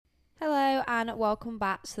Hello and welcome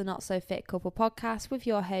back to the Not So Fit Couple podcast with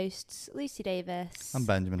your hosts Lucy Davis. I'm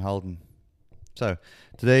Benjamin Holden. So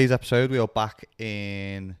today's episode we are back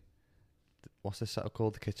in, what's this setup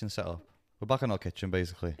called? The kitchen setup. We're back in our kitchen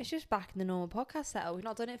basically. It's just back in the normal podcast setup. We've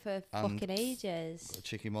not done it for fucking ages. A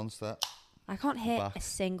cheeky monster. I can't hear back. a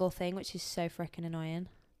single thing, which is so freaking annoying.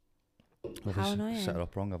 Well, How annoying. Set it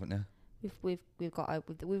up wrong, haven't you?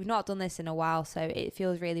 We've not done this in a while, so it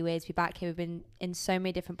feels really weird to be back here. We've been in so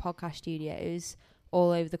many different podcast studios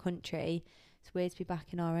all over the country. It's weird to be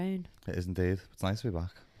back in our own. It is indeed. It's nice to be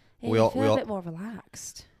back. Yeah, we feel a bit more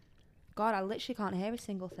relaxed. God, I literally can't hear a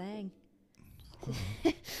single thing.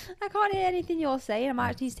 I can't hear anything you're saying. I might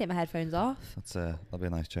actually need to take my headphones off. That'll be a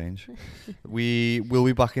nice change. We will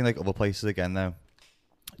be back in like other places again now,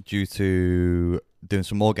 due to doing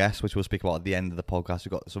some more guests, which we'll speak about at the end of the podcast.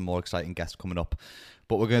 We've got some more exciting guests coming up,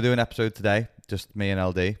 but we're going to do an episode today, just me and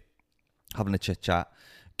LD, having a chit chat,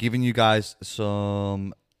 giving you guys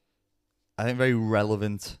some, I think, very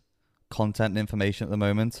relevant content and information at the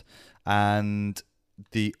moment. And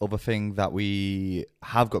the other thing that we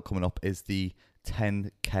have got coming up is the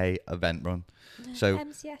 10k event run. So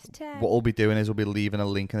MCS 10. what we'll be doing is we'll be leaving a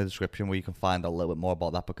link in the description where you can find a little bit more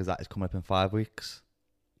about that, because that is coming up in 5 weeks.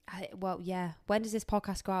 Well, yeah. When does this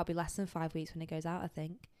podcast go out? It'll be less than 5 weeks when it goes out, I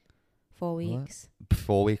think. 4 weeks.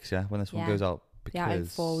 4 weeks, yeah, when this one goes out. Yeah, in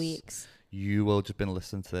Because 4 weeks. you will just been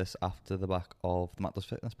listening to this after the back of the Matt Does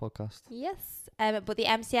Fitness podcast. Yes. But the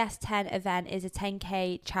MCS 10 event is a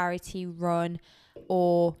 10k charity run,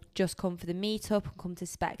 or just come for the meetup and come to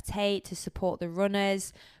spectate, to support the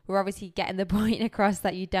runners. We're obviously getting the point across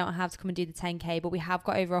that you don't have to come and do the 10k, but we have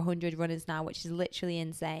got over 100 runners now, which is literally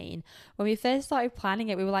insane. When we first started planning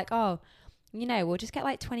it, we were like, oh, you know, we'll just get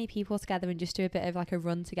like 20 people together and just do a bit of like a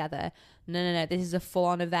run together. No. This is a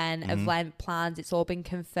full-on event, event plans. It's all been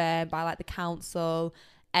confirmed by like the council,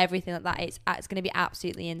 everything like that. It's going to be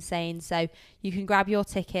absolutely insane. So you can grab your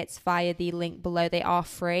tickets via the link below. They are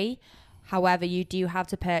free. However, you do have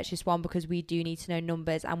to purchase one because we do need to know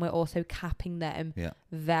numbers, and we're also capping them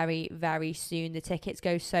very, very soon. The tickets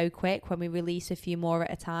go so quick when we release a few more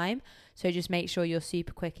at a time. So just make sure you're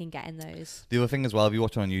super quick in getting those. The other thing as well, if you're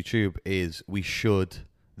watching on YouTube, is we should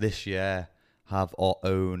this year have our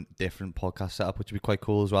own different podcast setup, which would be quite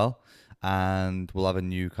cool as well. And we'll have a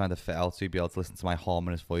new kind of fit out, so you'll be able to listen to my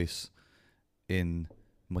harmonious voice in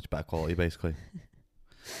much better quality, basically.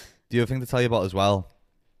 The other thing to tell you about as well,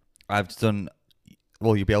 I've done,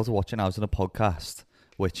 well, you'll be able to watch it now. I was on a podcast,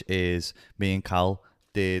 which is me and Cal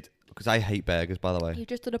did, because I hate burgers, by the way. You've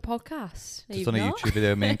just done a podcast? Just done a YouTube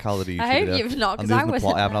video. Me and Cal did a YouTube I hope video. you've not, because I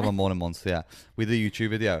wasn't. I haven't had my morning monster yet. We did a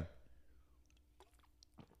YouTube video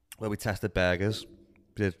where we tested burgers.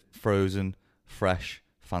 We did frozen, fresh,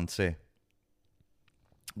 fancy,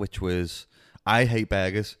 which was, I hate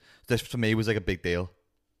burgers. This for me was like a big deal.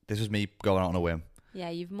 This was me going out on a whim. Yeah,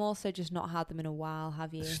 you've more so just not had them in a while,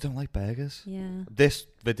 have you? I just don't like burgers. Yeah. This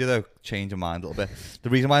video, though, changed my mind a little bit. The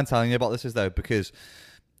reason why I'm telling you about this is, though, because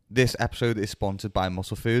this episode is sponsored by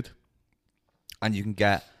Muscle Food, and you can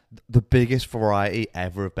get the biggest variety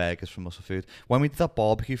ever of burgers from Muscle Food. When we did that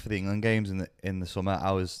barbecue for the England games in the summer,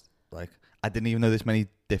 I was like, I didn't even know this many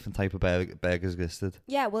different type of burgers existed.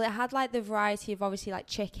 Yeah, well, it had like the variety of obviously like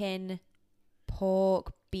chicken,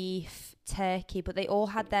 pork, beef, turkey, but they all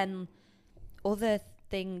had then other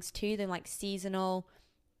things to them, like seasonal,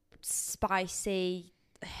 spicy,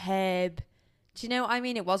 herb. Do you know what I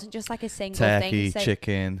mean? It wasn't just like a single turkey, thing. So,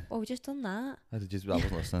 chicken. oh, we just done that. I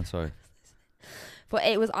wasn't listening, sorry. But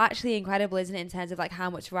it was actually incredible, isn't it, in terms of like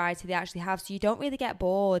how much variety they actually have. So you don't really get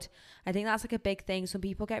bored. I think that's like a big thing. Some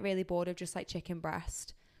people get really bored of just like chicken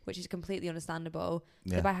breast, which is completely understandable.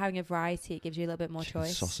 Yeah. So by having a variety, it gives you a little bit more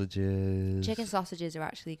choice. Chicken sausages are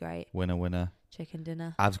actually great. Winner. Chicken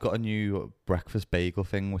dinner. I've got a new breakfast bagel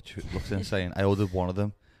thing, which looks insane. I ordered one of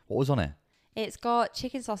them. What was on it? It's got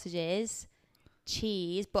chicken sausages,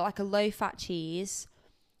 cheese, but like a low-fat cheese,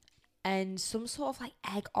 and some sort of like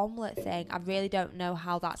egg omelette thing. I really don't know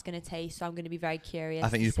how that's going to taste, so I'm going to be very curious. I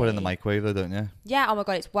think you just put it in the microwave, though, don't you? Yeah, oh my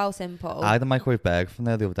God, it's well simple. I had a microwave burger from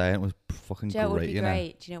there the other day, and it was fucking great,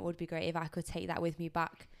 Do you know what would be great? If I could take that with me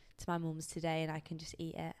back to my mum's today and I can just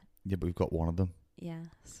eat it. Yeah, but we've got one of them. Yeah,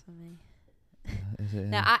 that's for me. Is it?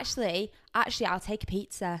 No, actually, I'll take a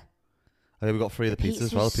pizza. I think we've got 3 of the pizzas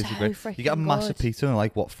as well. The pizza's great. You get a massive pizza and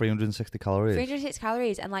like, what, 360 calories? 306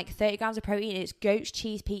 calories and like 30 grams of protein. It's goat's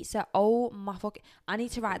cheese pizza. Oh my fuck. I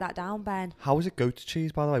need to write that down, Ben. How is it goat's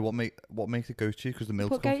cheese, by the way? What makes it goat's cheese? Because the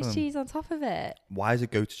milk put goat's cheese on top of it. Why is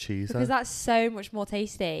it goat's cheese, Because though? that's so much more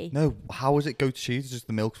tasty. No, how is it goat's cheese? It's just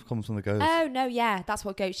the milk comes from the goat. Oh, no, yeah. That's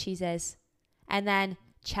what goat's cheese is. And then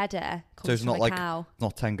cheddar So comes it's from not a like cow.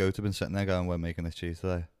 not 10 goats have been sitting there going, "We're making this cheese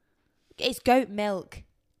today." It's goat milk.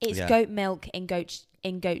 It's Yeah. goat milk in goat's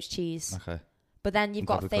cheese. Okay. But then you've I'm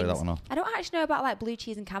got glad we cleared that things. one up. I don't actually know about like blue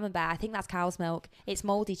cheese and camembert. I think that's cow's milk. It's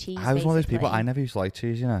mouldy cheese. I was one of those people. basically. I never used to like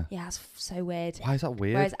cheese. You know. Yeah, it's so weird. Why is that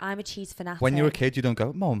weird? Whereas I'm a cheese fanatic. When you're a kid, you don't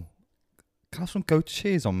go, "Mom, can I have some goat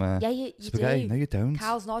cheese on my yeah, you spaghetti?" do. No, you don't.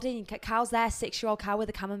 Cow's nodding. Cow's there. 6-year-old cow with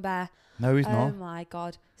a camembert. No, he's Oh not. my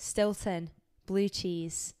god. Stilton, blue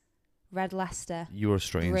cheese, red Leicester. You're a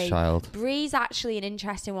strange Brie. child. Brie's actually an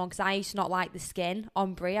interesting one because I used to not like the skin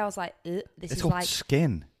on brie. I was like, this It's is got like,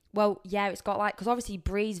 skin. well, yeah, it's got like, because obviously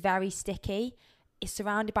brie's very sticky. It's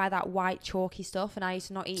surrounded by that white chalky stuff, and I used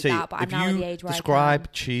to not eat See, that. But I'm if now at the you age where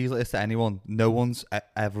describe cheese like this to anyone, no one's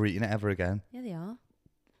ever eaten it ever again. I can. Yeah, they are.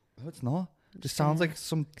 No, it's not. It I'm just just sounds gonna like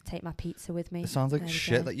some. take my pizza with me. It sounds like There we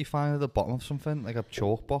shit go. that you find at the bottom of something, like a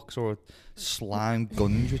chalk box or a slime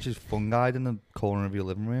gunge, which is fungi in the corner of your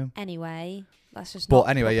living room. Anyway, let's just. But not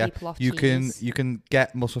anyway, put yeah, people off you cheese. can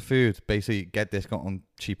get Muscle Food, basically get discount on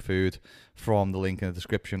cheap food from the link in the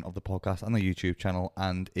description of the podcast and the YouTube channel.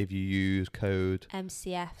 And if you use code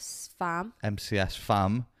MCF's fam.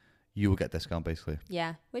 MCSFAM, you will get discount basically.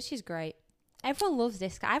 Yeah, which is great. Everyone loves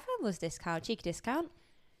discount. Everyone loves discount. Cheeky discount.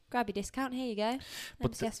 Grab your discount. Here you go.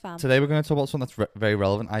 But MCS fam. Today we're going to talk about something that's very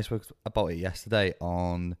relevant. I spoke about it yesterday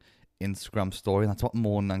on Instagram story, and that's about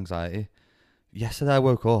morning anxiety. Yesterday I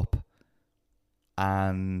woke up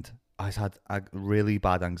and I had a really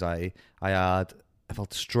bad anxiety. I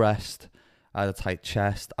felt stressed. I had a tight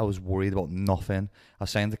chest. I was worried about nothing. I was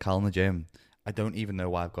saying to Cal in the gym, I don't even know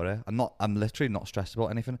why I've got it. I'm literally not stressed about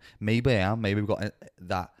anything. Maybe I am. Maybe we've got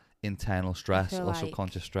that internal stress feel or like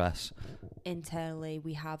subconscious stress. Internally,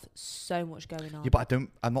 we have so much going on. Yeah, but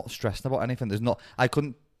I'm not stressed about anything. I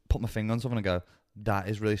couldn't put my finger on something and go, that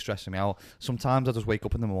is really stressing me out. Sometimes I just wake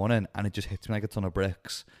up in the morning and it just hits me like a ton of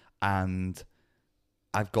bricks and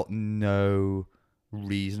I've got no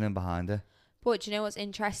reasoning behind it. But do you know what's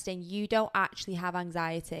interesting? You don't actually have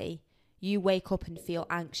anxiety. You wake up and feel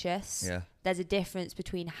anxious. Yeah. There's a difference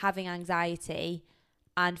between having anxiety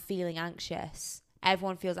and feeling anxious.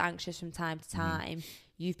 Everyone feels anxious from time to time.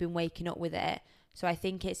 You've been waking up with it. So I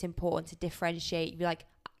think it's important to differentiate. Be like,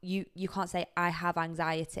 you can't say I have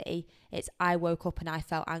anxiety. It's I woke up and I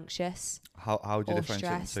felt anxious. How do you Or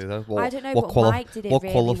differentiate stressed. the two though? I don't know, but Mike did it what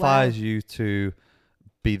really qualifies well. you to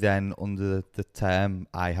be then under the term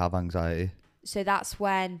I have anxiety? So that's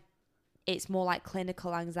when it's more like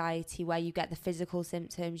clinical anxiety, where you get the physical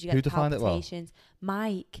symptoms, you Who get the defined it well? palpitations.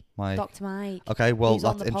 Mike, Mike. Mike. Okay, well Who's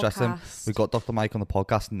on that's the interesting. podcast. We've got Dr. Mike on the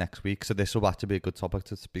podcast next week, so this will actually be a good topic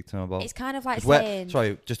to speak to him about. It's kind of like 'Cause we're- saying,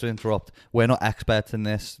 sorry, just to interrupt. We're not experts in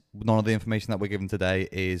this. None of the information that we're given today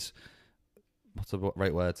is what's the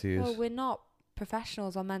right word to use? well, we're not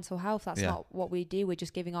professionals on mental health. That's Yeah. not what we do. We're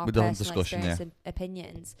just giving our We're doing personal discussion, experience and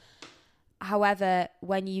opinions. However,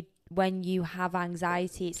 when you have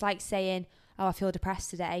anxiety, it's like saying, "Oh, I feel depressed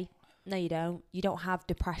today." No, you don't. You don't have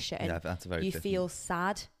depression. Yeah, that's a very You different. feel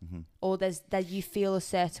sad, Mhm. or that you feel a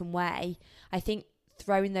certain way. I think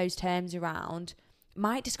throwing those terms around,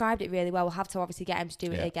 Mike described it really well. We'll have to obviously get him to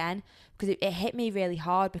do it Yeah. again, because it hit me really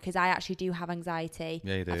hard, because I actually do have anxiety.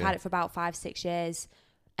 Yeah, you do. I've had it for about 5-6 years,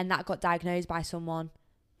 and that got diagnosed by someone,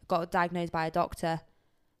 got diagnosed by a doctor.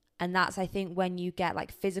 And that's, I think, when you get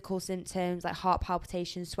like physical symptoms like heart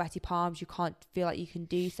palpitations, sweaty palms, you can't feel like you can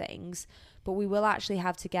do things. But we will actually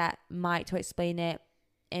have to get Mike to explain it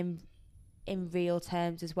in real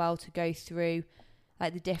terms as well, to go through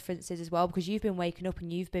like the differences as well, because you've been waking up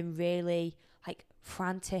and you've been really like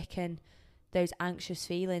frantic and those anxious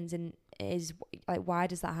feelings, and it is like, why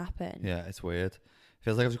does that happen? Yeah, it's weird.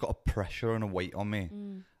 Feels like I've just got a pressure and a weight on me,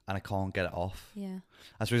 Mm, and I can't get it off. yeah.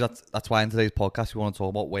 I suppose that's why in today's podcast we want to talk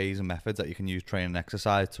about ways and methods that you can use training and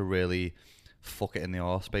exercise to really fuck it in the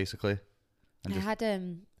arse, basically. And I just, had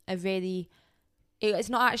a really, it's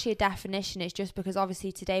not actually a definition, it's just because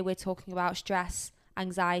obviously today we're talking about stress,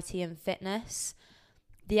 anxiety and fitness.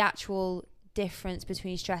 The actual difference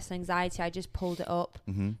between stress and anxiety, I just pulled it up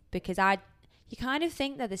Mhm. because you kind of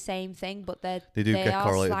think they're the same thing, but They do they get are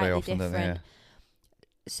correlated very slightly often, don't they? different.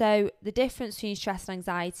 So the difference between stress and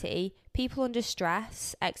anxiety: people under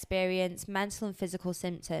stress experience mental and physical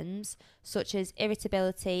symptoms such as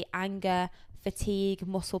irritability, anger, fatigue,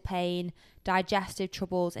 muscle pain, digestive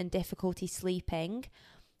troubles and difficulty sleeping.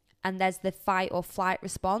 And there's the fight or flight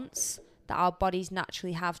response that our bodies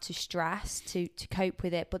naturally have to stress to cope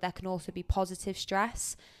with it, but there can also be positive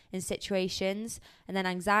stress in situations. And then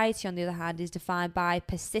anxiety, on the other hand, is defined by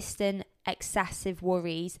persistent excessive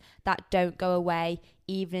worries that don't go away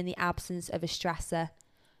even in the absence of a stressor.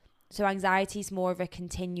 So anxiety is more of a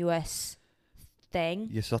continuous thing.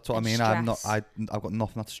 Yes, that's what I and mean. stress. I've got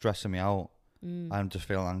nothing that's stressing me out. I'm just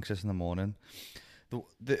feeling anxious in the morning. One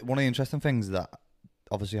of the interesting things that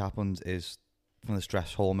obviously happens is from the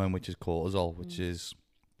stress hormone, which is cortisol, which is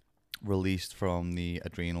released from the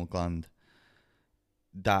adrenal gland.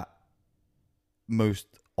 That most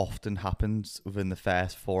often happens within the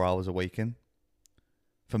first 4 hours of waking.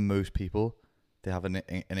 For most people, they have an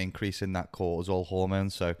increase in that cortisol hormone.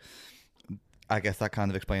 So I guess that kind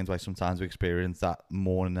of explains why sometimes we experience that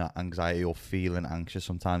morning anxiety or feeling anxious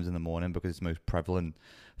sometimes in the morning, because it's most prevalent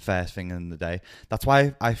first thing in the day. That's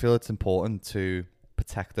why I feel it's important to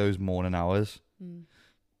protect those morning hours. And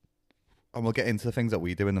we'll get into the things that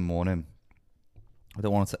we do in the morning. I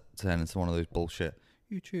don't want to turn into one of those bullshit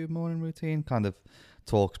YouTube morning routine kind of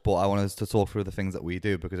talks, but I want us to talk through the things that we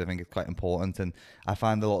do, because I think it's quite important. And I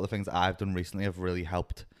find a lot of the things that I've done recently have really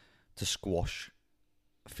helped to squash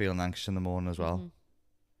feeling anxious in the morning as well.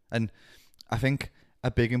 And I think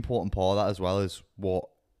a big important part of that as well is what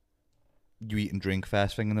you eat and drink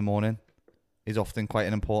first thing in the morning is often quite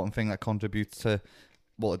an important thing that contributes to,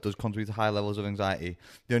 well, it does contribute to high levels of anxiety.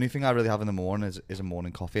 The only thing I really have in the morning is a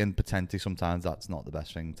morning coffee, and potentially sometimes that's not the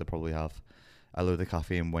best thing to probably have. I love the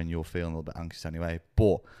caffeine when you're feeling a little bit anxious anyway,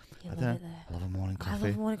 but I love a morning coffee. I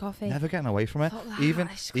love a morning coffee. Never getting away from it.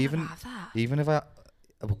 Even if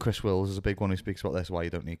well, Chris Wills is a big one who speaks about this, why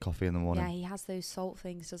you don't need coffee in the morning. Yeah, he has those salt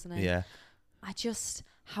things, doesn't he? Yeah.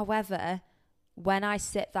 However, when I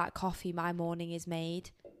sip that coffee, my morning is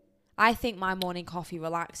made. I think my morning coffee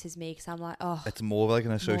relaxes me because I'm like, oh. It's more like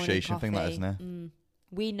an association thing, that, isn't it?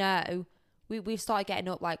 We know. We've started getting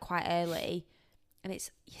up like quite early, and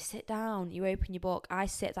it's, you sit down, you open your book. I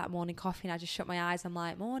sip that morning coffee and I just shut my eyes. I'm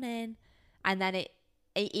like, morning. And then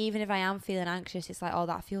even if I am feeling anxious, it's like, oh,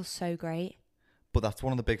 that feels so great. But that's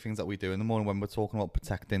one of the big things that we do in the morning when we're talking about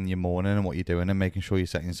protecting your morning and what you're doing and making sure you're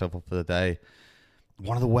setting yourself up for the day.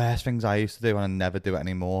 One of the worst things I used to do, and I never do it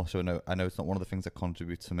anymore, so I know it's not one of the things that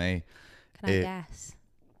contributes to me. Can I guess?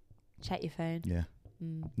 Check your phone. Yeah.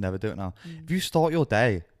 Never do it now. If you start your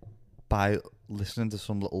day by listening to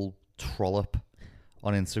some little trollop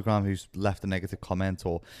on Instagram who's left a negative comment,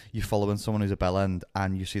 or you're following someone who's a bellend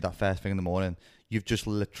and you see that first thing in the morning, you've just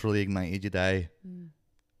literally ignited your day.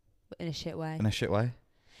 In a shit way.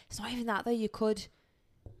 It's not even that though. You could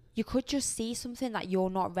just see something that you're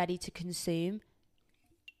not ready to consume,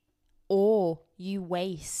 or you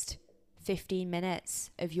waste 15 minutes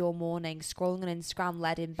of your morning scrolling on Instagram,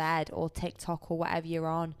 led in bed, or TikTok, or whatever you're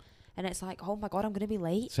on, and it's like, oh my god, I'm gonna be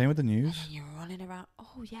late. Same with the news. And then you're running around.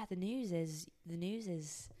 Oh yeah, the news is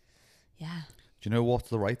yeah. Do you know what's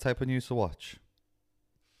the right type of news to watch?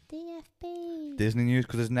 DFB. Disney news,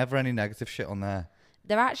 because there's never any negative shit on there.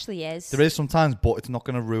 There actually is. There is sometimes, but it's not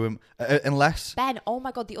going to ruin unless. Ben, oh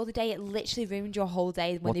my god, the other day it literally ruined your whole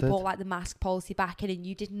day when they brought like the mask policy back in, and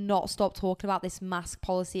you did not stop talking about this mask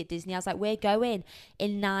policy at Disney. I was like, we're going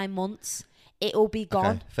in 9 months. It'll be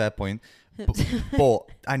gone. Okay, fair point. But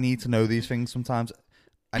I need to know these things sometimes.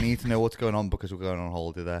 I need to know what's going on because we're going on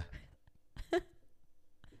holiday there.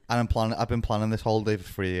 And I've been planning this holiday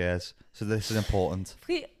for 3 years, so this is important.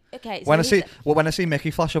 Okay. So when I see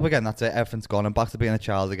Mickey flash up again, that's it. Everything's gone. I'm back to being a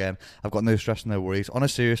child again. I've got no stress, no worries. On a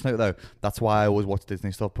serious note, though, that's why I always watch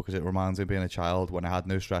Disney stuff, because it reminds me of being a child when I had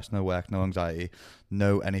no stress, no work, no anxiety,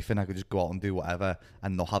 no anything. I could just go out and do whatever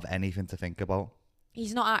and not have anything to think about.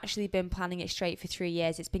 He's not actually been planning it straight for 3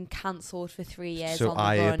 years. It's been cancelled for 3 years. So on the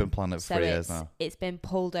I run. have been planning it for 3 years now. It's been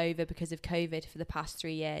pulled over because of COVID for the past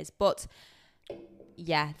 3 years. But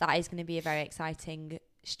yeah, that is going to be a very exciting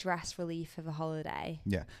stress relief of a holiday.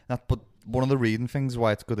 Yeah, but one of the reading things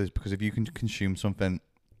why it's good is because if you can consume something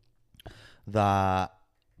that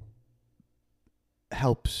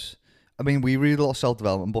helps. I mean, we read a lot of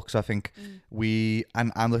self-development books. I think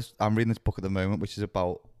I'm reading this book at the moment, which is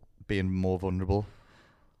about being more vulnerable.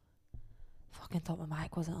 Fucking thought my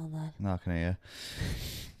mic wasn't on then. No, I can hear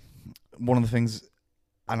you. One of the things,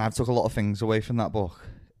 and I've took a lot of things away from that book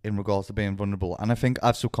in regards to being vulnerable, and I think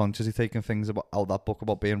I've subconsciously taken things out that book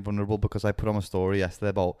about being vulnerable, because I put on a story yesterday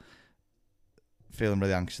about feeling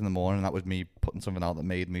really anxious in the morning, and that was me putting something out that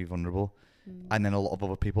made me vulnerable. And then a lot of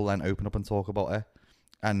other people then open up and talk about it,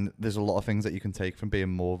 and there's a lot of things that you can take from being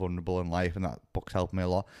more vulnerable in life, and that book's helped me a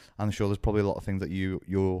lot. I'm sure there's probably a lot of things that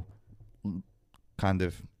you're kind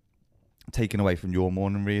of taking away from your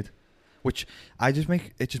morning read, which it just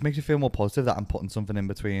makes you feel more positive that I'm putting something in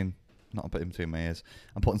between. Not in between my ears.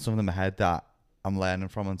 I'm putting something in my head that I'm learning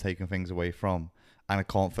from and taking things away from, and I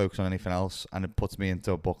can't focus on anything else, and it puts me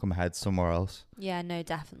into a book in my head somewhere else. Yeah, no,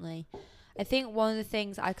 definitely. I think one of the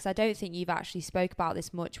things, because I don't think you've actually spoke about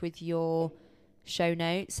this much with your show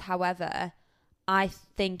notes. However, I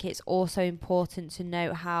think it's also important to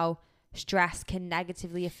note how stress can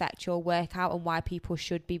negatively affect your workout and why people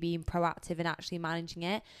should be being proactive and actually managing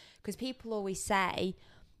it. Because people always say,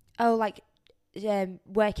 oh, like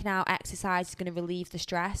working out, exercise is going to relieve the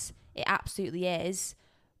stress. It absolutely is.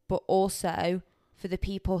 But also for the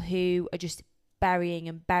people who are just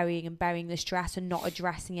burying the stress and not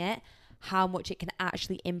addressing it, how much it can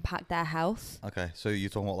actually impact their health. Okay, so you're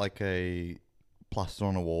talking about like a plaster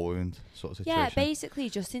on a wall wound sort of situation? Yeah, basically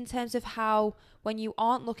just in terms of how when you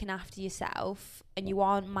aren't looking after yourself and you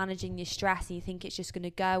aren't managing your stress and you think it's just going to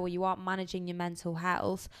go, or you aren't managing your mental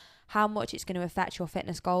health, how much it's going to affect your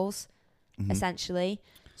fitness goals, essentially.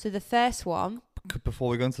 So the first one... Before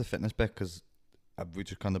we go into the fitness bit, because we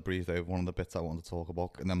just kind of breezed over one of the bits I wanted to talk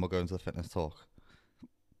about, and then we'll go into the fitness talk.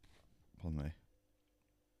 Pardon me.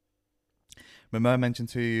 Remember I mentioned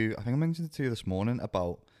to you, I think I mentioned it to you this morning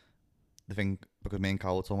about the thing, because me and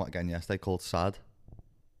Carl were talking about again yesterday, called SAD.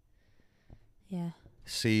 Yeah.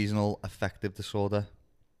 Seasonal affective disorder.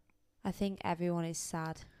 I think everyone is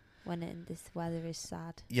sad when this weather is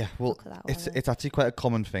sad. Yeah, well, Look at that it's weather. actually quite a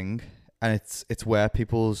common thing, and it's where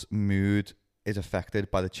people's mood is affected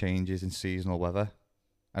by the changes in seasonal weather.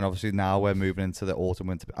 And obviously now we're moving into the autumn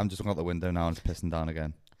winter. I'm just looking out the window now and it's pissing down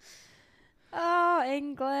again. Oh,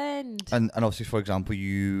 England. And obviously, for example,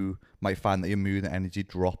 you might find that your mood and energy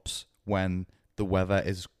drops when the weather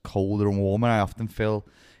is colder and warmer. I often feel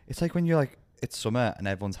it's like when you're like, it's summer and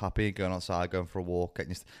everyone's happy going outside, going for a walk.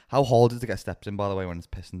 How hard is it to get steps in, by the way, when it's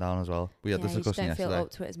pissing down as well? We had this you just discussion don't yesterday. feel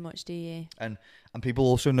up to it as much, do you? And people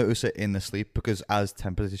also notice it in the sleep, because as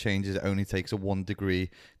temperature changes, it only takes a 1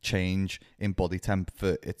 degree change in body temp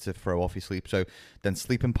for it to throw off your sleep. So then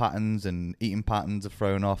sleeping patterns and eating patterns are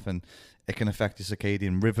thrown off, and it can affect your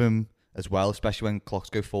circadian rhythm as well, especially when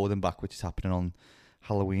clocks go forward and back, which is happening on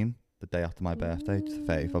Halloween, the day after my birthday, the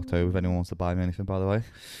 30th of October, if anyone wants to buy me anything, by the way.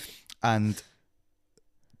 And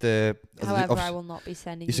however, I will not be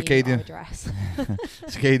sending you circadian, our address.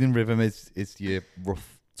 Circadian rhythm is your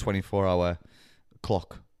rough 24-hour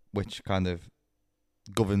clock, which kind of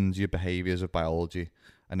governs your behaviours of biology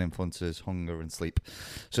and influences hunger and sleep.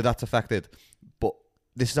 So that's affected. But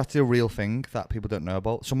this is actually a real thing that people don't know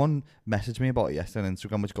about. Someone messaged me about it yesterday on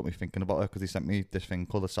Instagram, which got me thinking about it, because he sent me this thing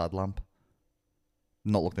called a SAD lamp.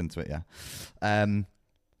 Not looked into it yet.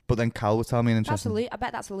 But then Cal was telling me an interesting... I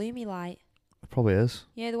bet that's a Lumi light. It probably is.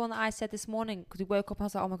 Yeah, the one that I said this morning, because we woke up and I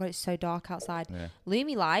was like, oh my God, it's so dark outside. Yeah.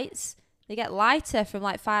 Lumi lights, they get lighter from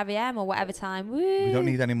like 5 a.m. or whatever time. Woo! We don't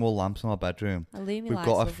need any more lamps in our bedroom. A Lumi We've light's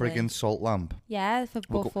got a lovely. friggin' salt lamp. Yeah, for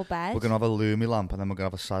bed. We're going to have a Lumi lamp, and then we're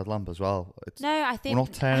going to have a SAD lamp as well. No, I think... We're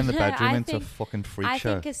not turning the bedroom I into a think- fucking freak I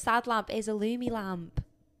show. think a SAD lamp is a Lumi lamp.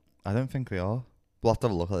 I don't think they are. We'll have to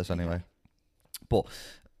have a look at this anyway. Okay. But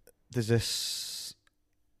there's this...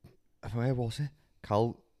 Where was it?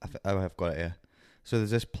 I've got it here. So there's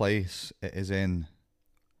this place. It is in...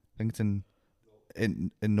 I think it's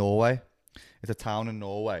in Norway. It's a town in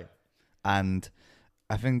Norway. And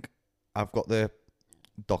I think I've got the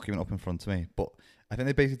document up in front of me. But I think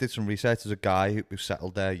they basically did some research. There's a guy who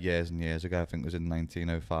settled there years and years ago. I think it was in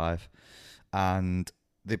 1905. And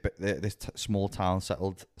this small town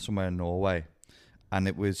settled somewhere in Norway. And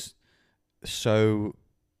it was so...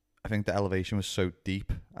 I think the elevation was so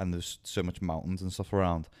deep and there's so much mountains and stuff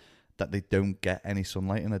around that they don't get any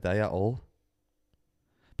sunlight in a day at all.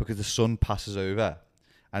 Because the sun passes over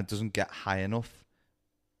and it doesn't get high enough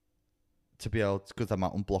to be able to, because the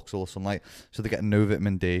mountain blocks all the sunlight. So they get no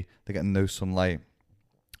vitamin D, they get no sunlight.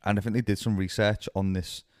 And I think they did some research on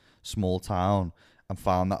this small town and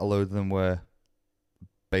found that a load of them were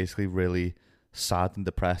basically really sad and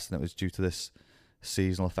depressed, and it was due to this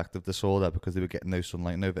seasonal affective disorder because they were getting no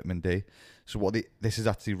sunlight, no vitamin D. So this is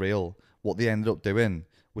actually real. What they ended up doing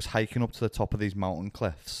was hiking up to the top of these mountain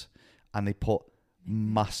cliffs, and they put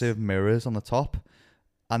massive mirrors on the top,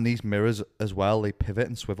 and these mirrors as well, they pivot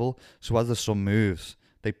and swivel. So as the sun moves,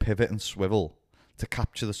 they pivot and swivel to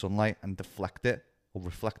capture the sunlight and deflect it or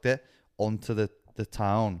reflect it onto the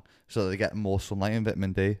town, so that they get more sunlight and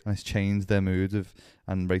vitamin D, and it's changed their mood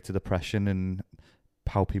and rate of depression and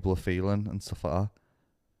how people are feeling and stuff like that.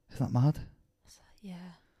 Isn't that mad? Yeah.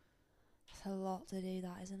 It's a lot to do,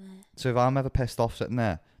 that, isn't it? So if I'm ever pissed off sitting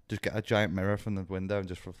there, just get a giant mirror from the window and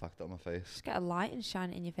just reflect it on my face. Just get a light and shine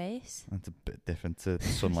it in your face. It's a bit different to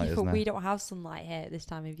sunlight, But isn't it? we don't have sunlight here at this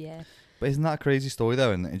time of year. But isn't that a crazy story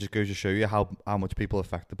though? And it just goes to show you how much people are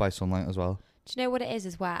affected by sunlight as well. Do you know what it is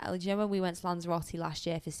as well? Do you know when we went to Lanzarote last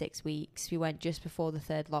year for 6 weeks? We went just before the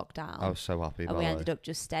third lockdown. I was so happy about And we it. ended up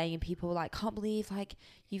just staying, and people were like, can't believe, like,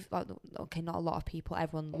 you've, like, okay, not a lot of people,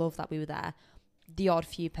 everyone loved that we were there. the odd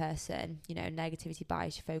few person, you know, negativity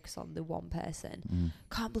bias, you focus on the one person.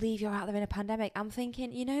 Can't believe you're out there in a pandemic. I'm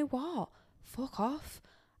thinking, you know what? Fuck off.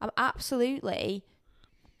 I'm absolutely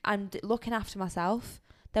and looking after myself.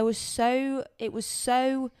 It was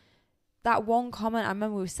so, that one comment, I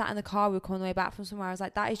remember we were sat in the car, we were coming the way back from somewhere, I was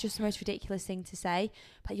like, that is just the most ridiculous thing to say.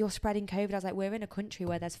 But you're spreading COVID. I was like, we're in a country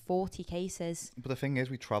where there's 40 cases. But the thing is,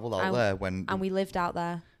 we travelled out there when... And we lived out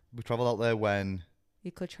there. We travelled out there when...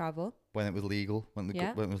 You could travel. When it was legal. When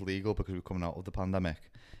it was legal because we were coming out of the pandemic.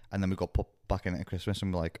 And then we got put back in at Christmas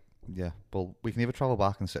and we're like, yeah, well, we can either travel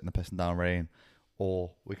back and sit in the pissing down rain,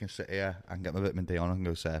 or we can sit here and get my vitamin D on and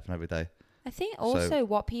go surfing every day. I think also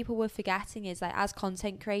what people were forgetting is, like, as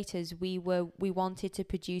content creators, we wanted to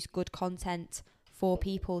produce good content for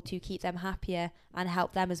people to keep them happier and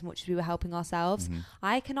help them as much as we were helping ourselves.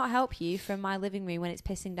 I cannot help you from my living room when it's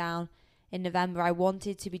pissing down in November. I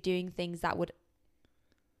wanted to be doing things that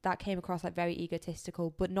came across like very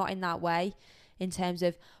egotistical, but not in that way, in terms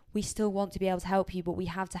of we still want to be able to help you, but we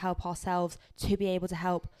have to help ourselves to be able to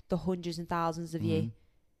help the hundreds and thousands of you.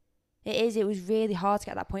 It was really hard to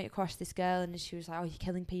get that point across to this girl, and she was like, oh, you're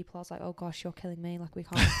killing people. I was like, oh gosh, you're killing me. Like, we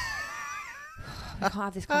can't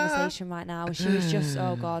have this conversation right now. And she was just,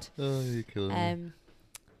 oh god. Oh, you're killing me.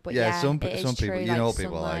 But some people, true, you know what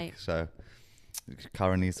people are like, so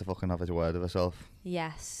Karen needs to fucking have a word of herself.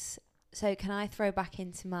 Yes. So can I throw back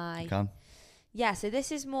into my... You can. Yeah, so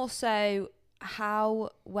this is more so how,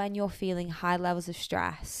 when you're feeling high levels of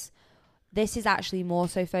stress, this is actually more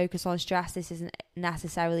so focused on stress. This isn't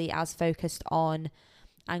necessarily as focused on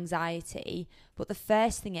anxiety. But the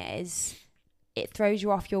first thing is, it throws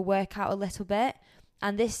you off your workout a little bit.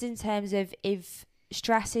 And this is in terms of if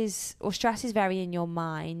stress is very in your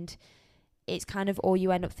mind, it's kind of all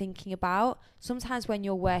you end up thinking about. Sometimes when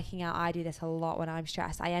you're working out, I do this a lot when I'm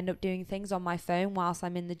stressed. I end up doing things on my phone whilst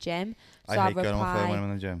I'm in the gym. So I hate going on my phone when I'm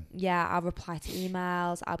in the gym. Yeah, I'll reply to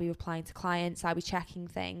emails. I'll be replying to clients. I'll be checking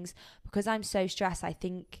things. Because I'm so stressed, I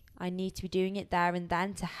think I need to be doing it there and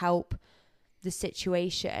then to help the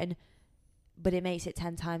situation. But it makes it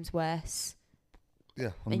 10 times worse. Yeah,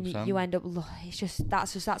 100%. And you end up,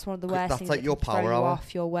 that's one of the worst that's things. Like that your can power throw you hour.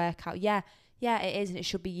 off your workout. Yeah, it is, and it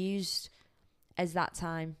should be used as that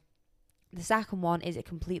time. The second one is it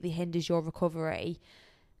completely hinders your recovery.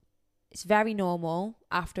 It's very normal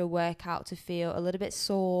after a workout to feel a little bit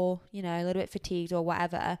sore, a little bit fatigued or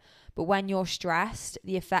whatever. But when you're stressed,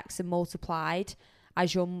 the effects are multiplied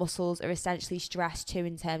as your muscles are essentially stressed too,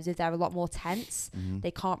 in terms of they're a lot more tense.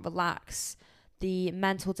 They can't relax. The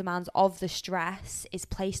mental demands of the stress is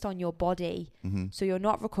placed on your body. So you're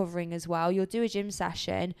not recovering as well. You'll do a gym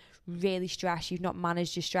session, really stressed. You've not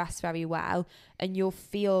managed your stress very well, and you'll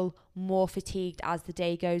feel more fatigued as the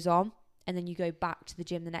day goes on. And then you go back to the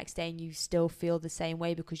gym the next day and you still feel the same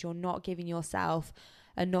way because you're not giving yourself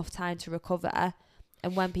enough time to recover.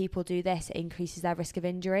 And when people do this, it increases their risk of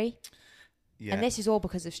injury. Yeah. And this is all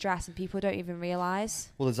because of stress, and people don't even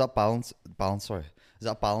realise. Well, there's that balance,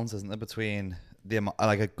 isn't there, between the amount,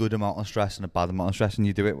 like a good amount of stress and a bad amount of stress, and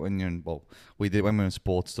you do it when you're in, we did it when we were in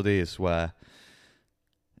sports studies, where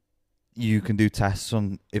you can do tests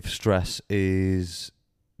on if stress is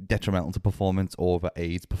detrimental to performance or if it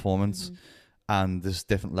aids performance, and there's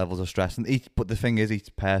different levels of stress, and but the thing is,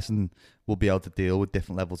 each person will be able to deal with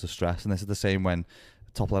different levels of stress, and this is the same when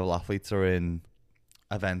top level athletes are in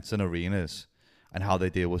events and arenas, and how they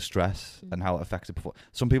deal with stress and how it affects the performance.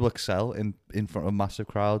 Some people excel in front of massive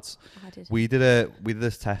crowds. We did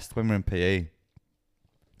this test when we were in PE,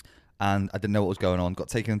 and I didn't know what was going on. Got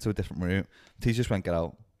taken into a different room. The teacher just went, "Get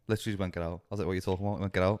out." Literally just went, "Get out." I was like, "What are you talking about?" He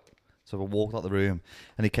went, "Get out." So I walked out the room,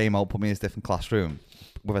 and he came out, put me in this different classroom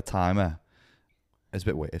with a timer. It's a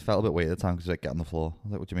bit weird. It felt a bit weird at the time because he was like, "Get on the floor." I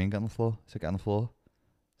was like, "What do you mean, get on the floor?" He said, "Get on the floor."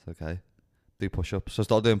 It's okay. Do push-ups. So I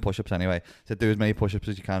started doing push-ups anyway. So do as many push-ups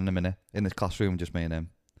as you can in a minute in this classroom, just me and him.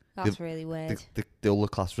 That's really weird. The other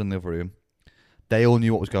class was in the other room. They all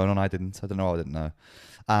knew what was going on. I didn't. I don't know. I didn't know.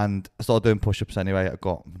 And I started doing push-ups anyway. I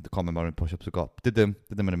got the common amount of push-ups. Did them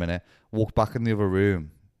in a minute. Walked back in the other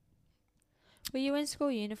room. Were you in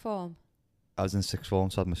school uniform? I was in sixth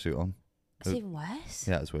form, so I had my suit on. That's even worse.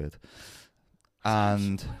 Yeah, it's weird.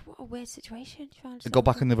 And what a weird situation. I got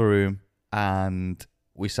back in the other room, and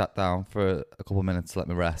we sat down for a couple of minutes to let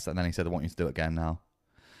me rest, and then he said, "I want you to do it again now."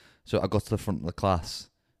 So I got to the front of the class,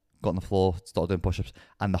 got on the floor, started doing push-ups,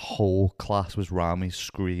 and the whole class was round me,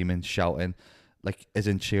 screaming, shouting, like as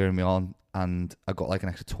in cheering me on, and I got like an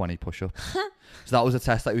extra 20 push-ups. So that was a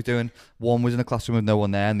test that he was doing. One was in a classroom with no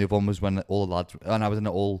one there, and the other one was when all the lads, and I was in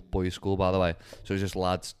an all-boys school, by the way, so it was just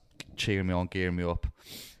lads cheering me on, gearing me up.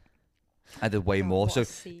 I did way more. So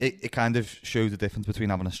it kind of shows the difference between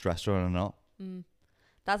having a stressor and not.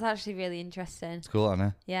 That's actually really interesting. It's cool, isn't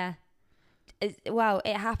it? Yeah. Well,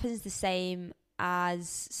 it happens the same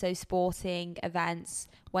as sporting events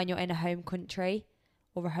when you're in a home country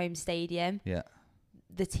or a home stadium. Yeah.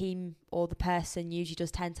 The team or the person usually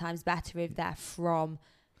does 10 times better if they're from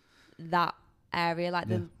that area. Like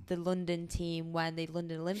the London team, when the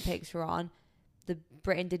London Olympics were on, the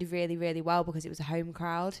Britain did really, really well because it was a home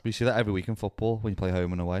crowd. We see that every week in football when you play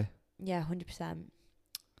home and away. Yeah, 100%.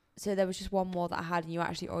 So there was just one more that I had, and you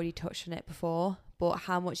actually already touched on it before, but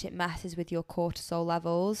how much it messes with your cortisol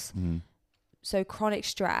levels. So chronic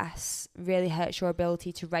stress really hurts your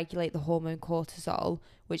ability to regulate the hormone cortisol,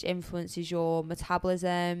 which influences your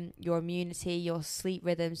metabolism, your immunity, your sleep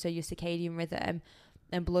rhythm, so your circadian rhythm,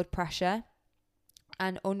 and blood pressure.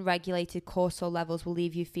 And unregulated cortisol levels will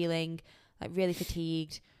leave you feeling like really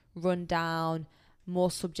fatigued, run down,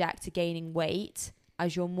 more subject to gaining weight,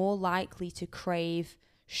 as you're more likely to crave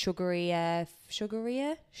sugary,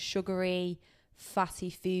 fatty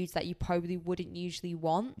foods that you probably wouldn't usually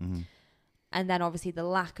want. And then obviously the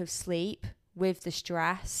lack of sleep with the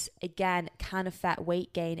stress, again, can affect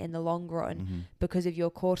weight gain in the long run because of your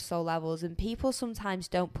cortisol levels. And people sometimes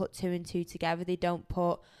don't put 2 and 2 together. They don't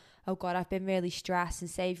put, oh God, I've been really stressed, and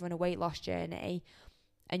say you're on a weight loss journey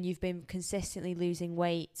and you've been consistently losing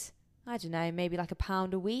weight, I don't know, maybe like a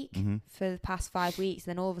pound a week for the past 5 weeks.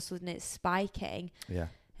 And then all of a sudden it's spiking. Yeah.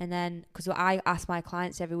 And then, because I ask my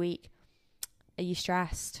clients every week, are you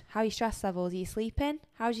stressed? How are your stress levels? Are you sleeping?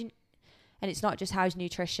 And it's not just how's your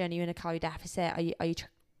nutrition, are you in a calorie deficit, are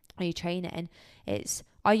you training? It's,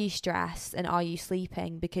 are you stressed and are you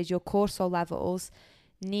sleeping? Because your cortisol levels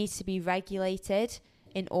need to be regulated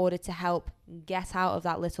in order to help get out of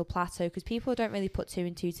that little plateau, because people don't really put 2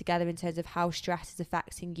 and 2 together in terms of how stress is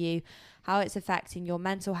affecting you, how it's affecting your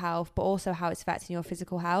mental health, but also how it's affecting your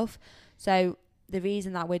physical health. So the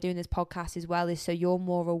reason that we're doing this podcast as well is so you're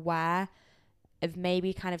more aware of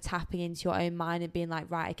maybe kind of tapping into your own mind and being like,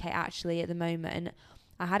 right, okay, actually at the moment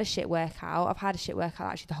I had a shit workout. I've had a shit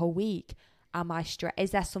workout actually the whole week. Am I stressed?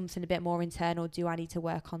 Is there something a bit more internal? Do I need to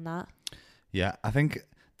work on that? Yeah, I think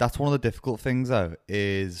that's one of the difficult things though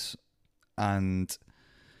is, and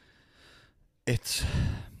it's,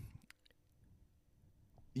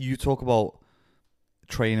 you talk about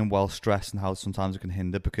training while stressed and how sometimes it can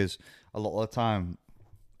hinder, because a lot of the time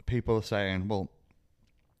people are saying, well,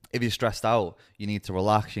 if you're stressed out, you need to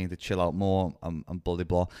relax, you need to chill out more, and blah, blah,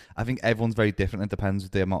 blah. I think everyone's very different. It depends on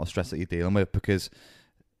the amount of stress that you're dealing with, because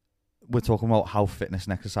we're talking about how fitness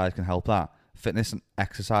and exercise can help that. Fitness and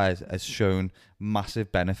exercise has shown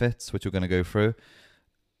massive benefits, which we're going to go through,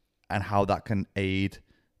 and how that can aid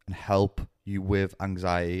and help you with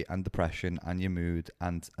anxiety and depression and your mood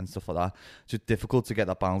and stuff like that. So it's difficult to get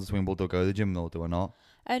that balance between will they go to the gym or do or not.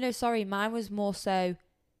 Oh, no, sorry. Mine was more so,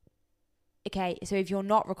 okay, so if you're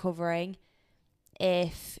not recovering,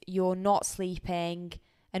 if you're not sleeping,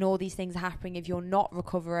 and all these things are happening, if you're not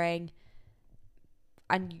recovering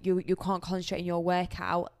and you can't concentrate in your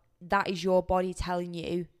workout, that is your body telling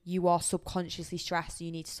you you are subconsciously stressed, so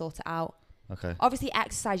you need to sort it out. Okay. Obviously,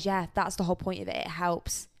 exercise, yeah, that's the whole point of it. It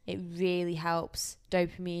helps. It really helps.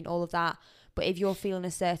 Dopamine, all of that. But if you're feeling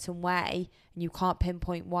a certain way and you can't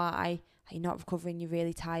pinpoint why, you're not recovering, you're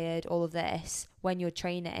really tired, all of this, when you're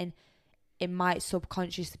training, it might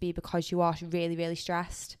subconsciously be because you are really, really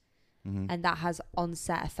stressed. And that has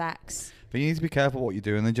onset effects. But you need to be careful what you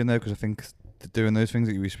do in the gym though, because I think doing those things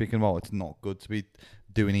that you were speaking about, it's not good to be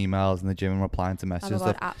doing emails in the gym and replying to messages. Oh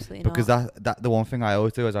my God, absolutely because not. that the one thing I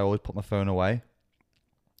always do is I always put my phone away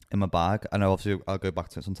in my bag, and obviously I'll go back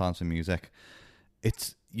to it sometimes for music.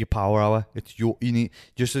 It's your power hour. It's you need,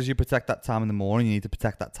 just as you protect that time in the morning, you need to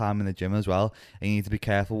protect that time in the gym as well. And you need to be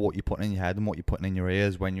careful what you're putting in your head and what you're putting in your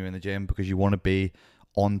ears when you're in the gym, because you want to be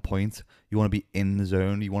on point. You want to be in the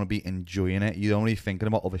zone. You want to be enjoying it. You don't want to be thinking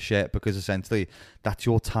about other shit, because essentially that's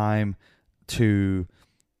your time to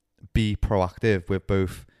be proactive with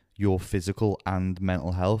both your physical and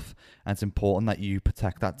mental health. And it's important that you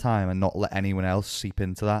protect that time and not let anyone else seep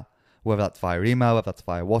into that, whether that's via email, whether that's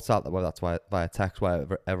via WhatsApp, whether that's via text,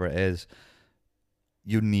 whatever it is.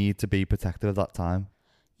 You need to be protective of that time.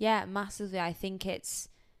 Yeah, massively. I think it's,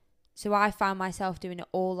 so I found myself doing it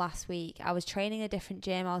all last week. I was training a different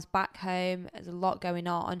gym. I was back home. There's a lot going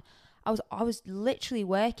on. I was literally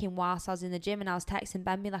working whilst I was in the gym, and I was texting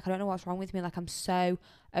Ben being like, I don't know what's wrong with me. Like, I'm so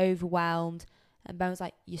overwhelmed. And Ben was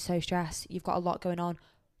like, you're so stressed. You've got a lot going on.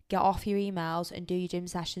 Get off your emails and do your gym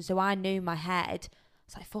sessions. So I knew in my head, I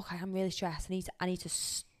was like, fuck, I am really stressed. I need to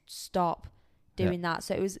stop doing that.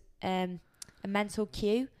 So it was a mental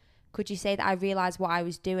cue. Could you say that I realised what I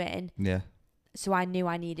was doing? Yeah. So I knew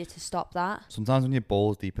I needed to stop that. Sometimes when you're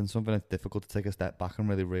balls deep in something, it's difficult to take a step back and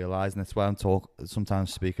really realise. And that's why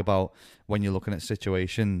sometimes speak about when you're looking at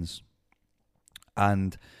situations,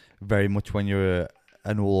 and very much when you're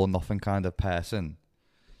an all or nothing kind of person,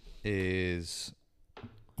 is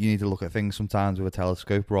you need to look at things sometimes with a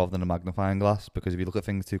telescope rather than a magnifying glass, because if you look at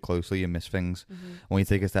things too closely, you miss things. When you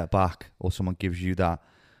take a step back, or someone gives you that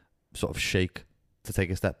sort of shake to take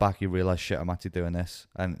a step back, you realise, shit, I'm actually doing this,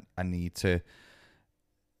 and I need to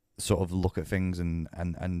sort of look at things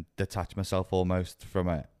and detach myself almost from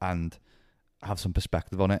it and have some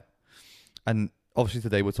perspective on it. And obviously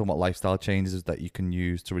today we're talking about lifestyle changes that you can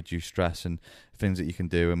use to reduce stress and things that you can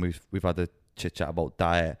do, and we've had a chit chat about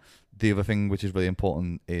diet. The other thing which is really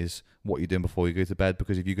important is what you're doing before you go to bed,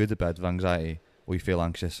 because if you go to bed with anxiety or you feel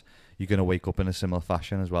anxious, you're going to wake up in a similar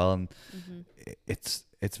fashion as well, and it's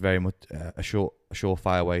very much a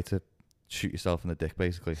surefire way to shoot yourself in the dick,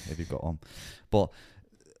 basically, if you've got one. But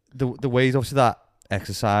the ways obviously that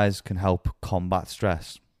exercise can help combat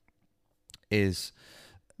stress is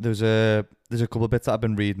there's a couple of bits that I've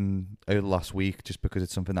been reading over the last week, just because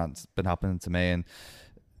it's something that's been happening to me, and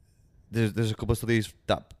there's a couple of studies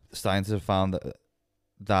that scientists have found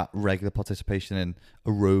that regular participation in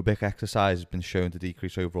aerobic exercise has been shown to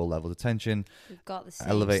decrease overall levels of tension, We've got the same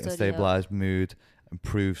elevate and study stabilize mood,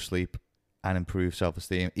 improve sleep, and improve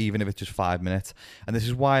self-esteem, even if it's just 5 minutes. And this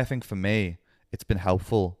is why I think for me it's been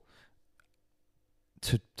helpful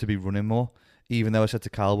to be running more. Even though I said to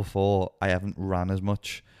Cal before, I haven't ran as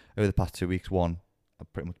much over the past 2 weeks. One, I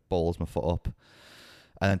pretty much balls my foot up,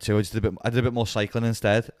 and then two, I did a bit more cycling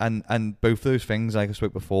instead. And both of those things, like I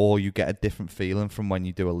spoke before, you get a different feeling from when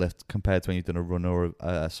you do a lift compared to when you've done a run or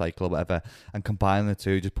a cycle or whatever. And combining the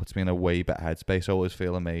two just puts me in a way better headspace. I always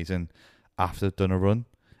feel amazing after I've done a run.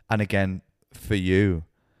 And again, for you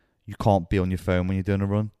can't be on your phone when you're doing a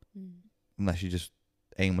run unless you're just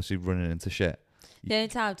aimlessly running into shit. The only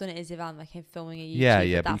time I've done it is if I'm like filming a YouTube.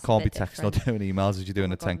 Yeah, but you can't be texting or doing emails as you're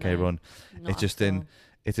doing a 10k run. Not It's just at all.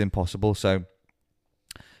 it's impossible. So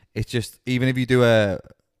it's just, even if you do a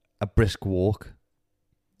brisk walk,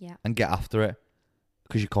 and get after it,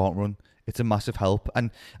 because you can't run, it's a massive help.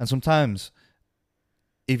 And sometimes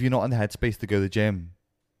if you're not in the headspace to go to the gym,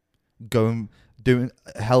 doing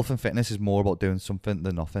health and fitness is more about doing something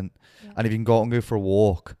than nothing. Yeah. And if you can go out and go for a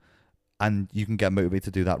walk, and you can get motivated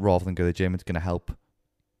to do that rather than go to the gym, it's going to help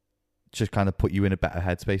just kind of put you in a better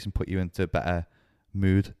headspace and put you into a better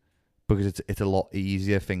mood, because it's a lot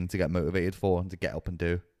easier thing to get motivated for and to get up and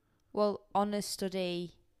do. Well, on a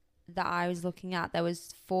study that I was looking at, there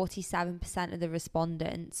was 47% of the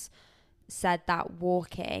respondents said that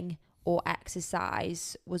walking or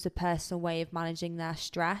exercise was a personal way of managing their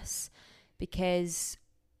stress, because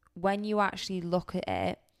when you actually look at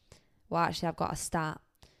it, well, actually I've got a stat.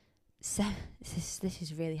 So this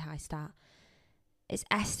is really high stat. It's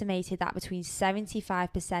estimated that between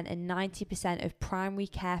 75% and 90% of primary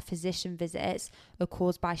care physician visits are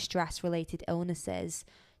caused by stress-related illnesses.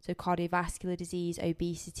 So cardiovascular disease,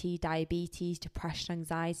 obesity, diabetes, depression,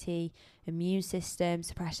 anxiety, immune system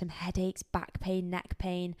suppression, headaches, back pain, neck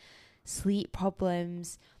pain, sleep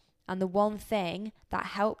problems. And the one thing that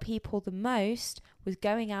helped people the most was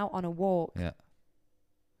going out on a walk. Yeah.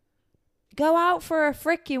 Go out for a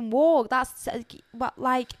freaking walk. That's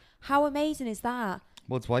like, how amazing is that?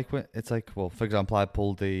 Well, it's like, well, for example, I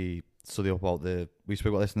pulled the study up about we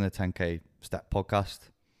spoke about this in the 10k step podcast,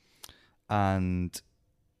 and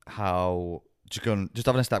how just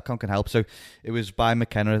having a step count can help. So it was by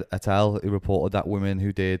McKenna et al. Who reported that women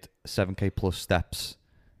who did 7k plus steps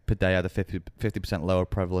per day had a 50% lower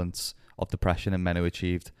prevalence of depression, and men who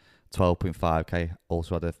achieved 12.5k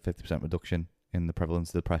also had a 50% reduction in the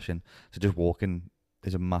prevalence of depression. So just walking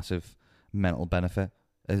is a massive mental benefit,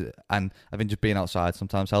 and I think just being outside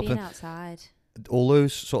sometimes helping. Being outside. All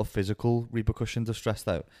those sort of physical repercussions of stress,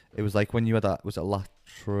 though, it was like when you had that, was it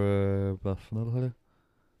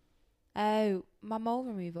Oh, my mole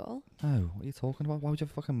removal. Oh, what are you talking about? Why would you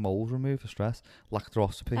have fucking moles removed for stress?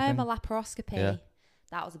 Laparoscopy. Oh, thing? my laparoscopy. Yeah.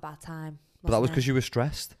 That was a bad time. But that was wasn't because it? you were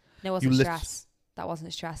stressed. No, it wasn't stress. That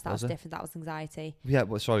wasn't stress. That was it? different. That was anxiety. Yeah,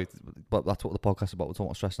 but sorry, but that's what the podcast is about. We're talking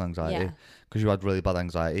about stress and anxiety. Yeah. Because you had really bad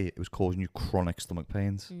anxiety, it was causing you chronic stomach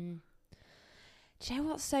pains. Do you know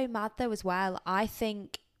what's so mad though as well? I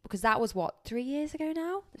think, because that was 3 years ago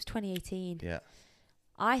now? It was 2018. Yeah.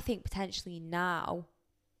 I think potentially now,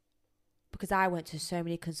 because I went to so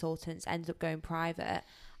many consultants, ended up going private,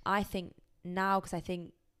 I think now, because I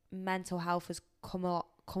think mental health has come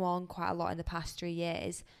on quite a lot in the past 3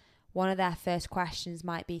 years, one of their first questions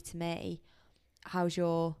might be to me, how's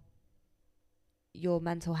your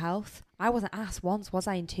mental health? I wasn't asked once, was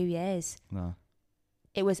I, in 2 years? No.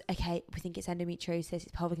 it was, okay, we think it's endometriosis,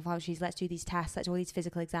 it's pelvic inflammatories, let's do these tests, let's do all these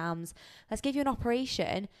physical exams, let's give you an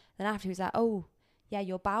operation. Then after he was like, oh, yeah,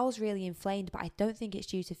 your bowel's really inflamed, but I don't think it's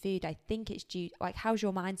due to food. I think it's due, like, how's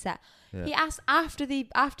your mindset? Yeah. He asked after the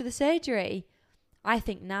surgery. I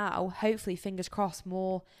think now, hopefully, fingers crossed,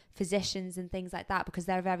 more physicians and things like that, because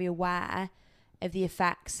they're very aware of the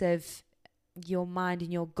effects of your mind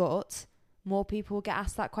and your gut, more people will get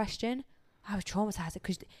asked that question. I was traumatized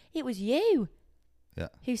because it was you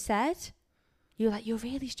who said, you're like, you're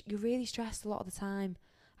really stressed a lot of the time.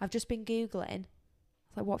 I've just been Googling.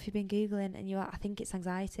 I was like, what have you been Googling? And you're like, I think it's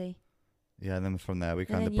anxiety. Yeah, and then from there we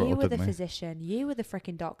kind And of then brought you up, were the didn't we? physician. You were the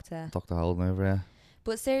freaking doctor. Dr. Holden over here.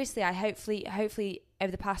 But seriously, I hopefully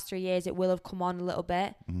over the past 3 years it will have come on a little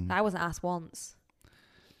bit. Mm. I wasn't asked once.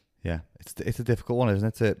 Yeah, it's a difficult one,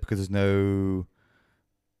 isn't it? Because there's no,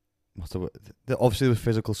 what's the word? Obviously there's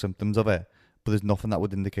physical symptoms of it, but there's nothing that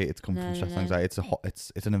would indicate it's come from stress and anxiety.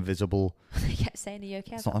 It's an invisible. They kept saying, "Are you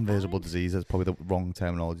okay?" It's not invisible disease. That's probably the wrong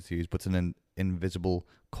terminology to use, but it's an invisible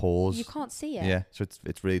cause. You can't see it. Yeah, so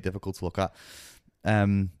it's really difficult to look at.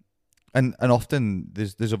 And often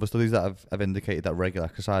there's other studies that have indicated that regular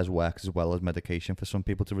exercise works as well as medication for some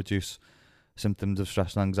people to reduce symptoms of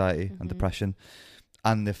stress and anxiety and depression.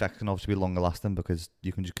 And the effect can obviously be longer lasting because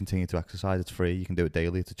you can just continue to exercise. It's free. You can do it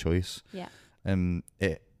daily. It's a choice. Yeah.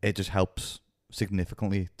 It just helps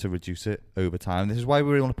significantly to reduce it over time. This is why we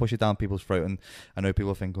really want to push it down people's throat. And I know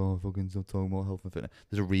people think, oh, fucking stop talking about health and fitness.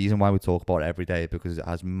 There's a reason why we talk about it every day, because it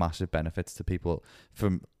has massive benefits to people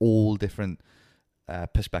from all different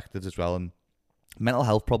perspectives as well. And mental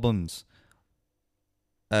health problems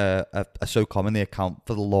are so common. They account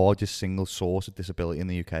for the largest single source of disability in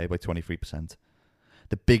the UK by 23%.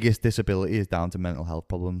 The biggest disability is down to mental health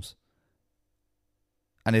problems.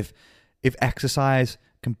 And if exercise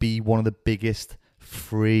can be one of the biggest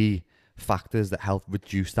free factors that help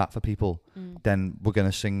reduce that for people, then we're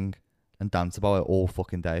going to sing and dance about it all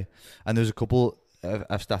fucking day. And there's a couple of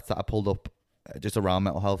stats that I pulled up just around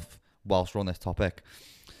mental health whilst we're on this topic.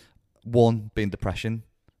 One being depression.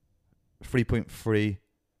 3.3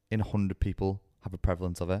 in 100 people have a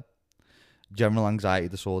prevalence of it. General anxiety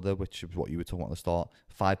disorder, which is what you were talking about at the start,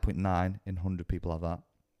 5.9 in 100 people have that.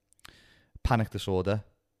 Panic disorder,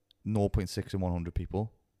 0.6 in 100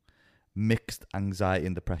 people. Mixed anxiety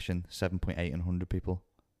and depression, 7.8 in 100 people.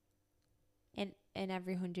 In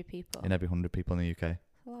every 100 people. In every 100 people in the UK.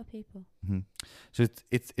 That's a lot of people. Mm-hmm. So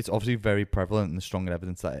it's obviously very prevalent, and there's strong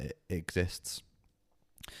evidence that it exists.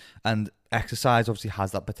 And exercise obviously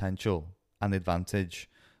has that potential and advantage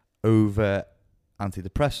over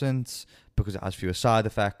antidepressants because it has fewer side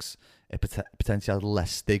effects. It potentially has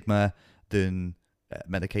less stigma than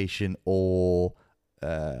medication or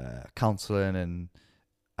counselling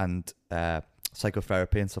and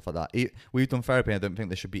psychotherapy and stuff like that. We've done therapy, and I don't think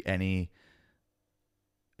there should be any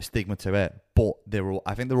stigma to it. But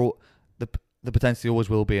I think the potentially always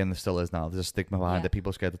will be, and there still is now. There's a stigma behind it. People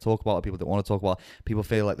are scared to talk about it. People don't want to talk about it. People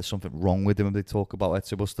feel like there's something wrong with them when they talk about it.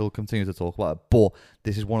 So we'll still continue to talk about it. But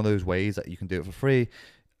this is one of those ways that you can do it for free.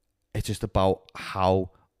 It's just about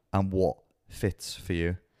how and what fits for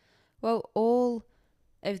you. Well, all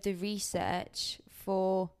of the research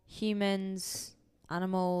for humans,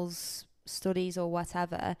 animals, studies or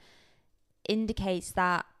whatever indicates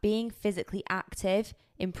that being physically active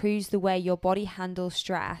improves the way your body handles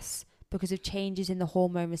stress because of changes in the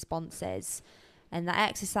hormone responses, and that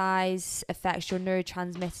exercise affects your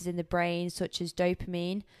neurotransmitters in the brain, such as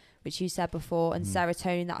dopamine, which you said before, and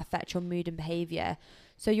serotonin, that affect your mood and behavior.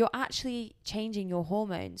 So you're actually changing your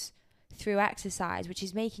hormones through exercise, which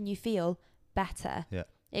is making you feel better. Yeah.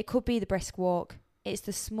 It could be the brisk walk. It's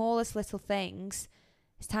the smallest little things.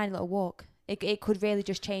 It's a tiny little walk. It could really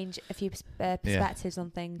just change a few perspectives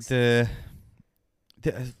on things.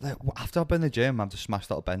 After I've been in the gym, I've just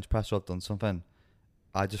smashed out a bench press or I've done something,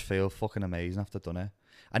 I just feel fucking amazing after I've done it.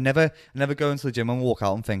 I never go into the gym and walk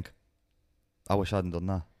out and think, I wish I hadn't done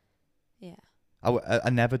that. Yeah. I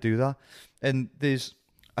never do that. And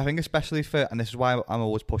I think especially and this is why I'm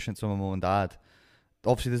always pushing to my mum and dad,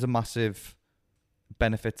 obviously there's a massive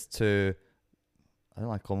benefit to, I don't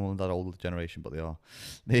like calling them that older generation, but they are.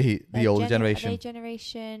 The older generation. Are they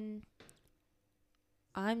generation...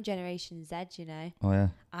 I'm Generation Z, you know. Oh, yeah.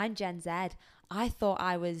 I'm Gen Z. I thought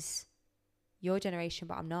I was your generation,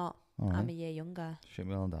 but I'm not. Right. I'm a year younger. Shit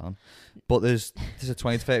me all down. But there's a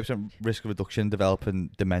 20-30% risk of reduction developing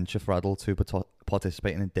dementia for adults who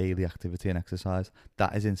participating in daily activity and exercise.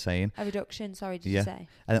 That is insane. A reduction, sorry, did you say?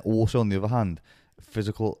 And also, on the other hand,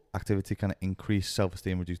 physical activity can increase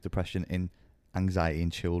self-esteem, reduce depression in anxiety in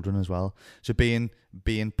children as well. So being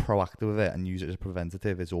proactive with it and use it as a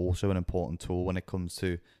preventative is also an important tool when it comes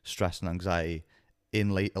to stress and anxiety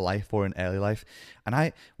in later life or in early life.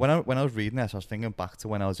 And when I was reading this, I was thinking back to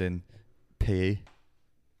when I was in PE.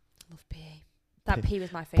 Love PE. That PE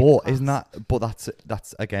was my favourite class. But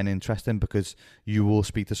that's again interesting, because you will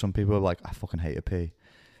speak to some people who are like, I fucking hated PE.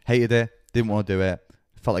 Hated it, didn't want to do it,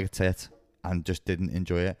 felt like a tit, and just didn't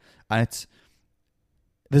enjoy it. And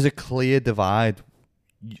there's a clear divide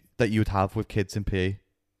that you would have with kids in PE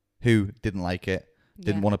who didn't like it,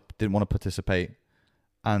 didn't want to participate,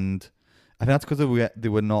 and I think that's because they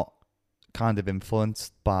were not kind of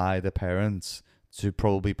influenced by their parents to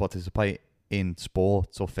probably participate in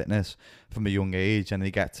sports or fitness from a young age, and they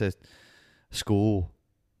get to school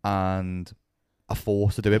and are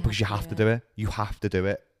forced to do it because you have to do it. You have to do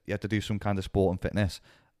it. You have to do some kind of sport and fitness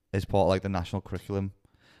as part of like the national curriculum.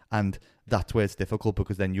 And that's where it's difficult,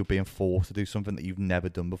 because then you're being forced to do something that you've never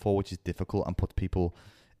done before, which is difficult and puts people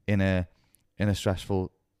in a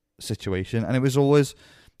stressful situation. And it was always,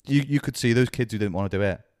 you could see those kids who didn't want to do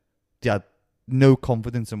it. They had no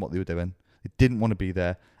confidence in what they were doing. They didn't want to be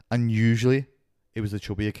there. And usually it was the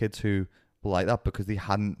chubbier kids who were like that because they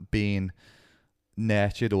hadn't been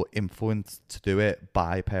nurtured or influenced to do it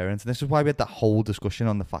by parents. And this is why we had that whole discussion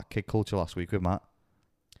on the fat kid culture last week with Matt.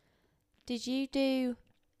 Did you do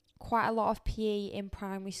quite a lot of PE in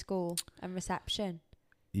primary school and reception?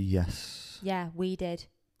 Yes. Yeah, we did.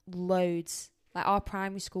 Loads. Like, our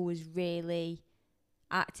primary school was really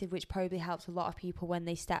active, which probably helped a lot of people when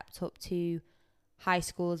they stepped up to high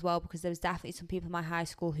school as well, because there was definitely some people in my high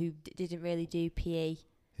school who didn't really do PE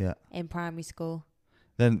in primary school.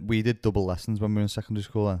 Then we did double lessons when we were in secondary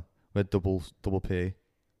school. We had double PE.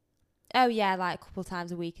 Oh yeah, like a couple of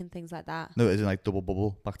times a week and things like that. No, it isn't like double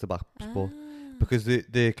bubble, back to back sport. Because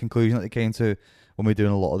the conclusion that they came to when we were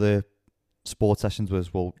doing a lot of the sports sessions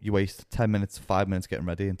was, well, you waste 10 minutes, 5 minutes getting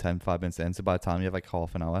ready and 5 minutes in. So by the time you have like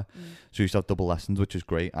half an hour. So you used to have double lessons, which is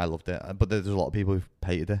great. I loved it. But there's a lot of people who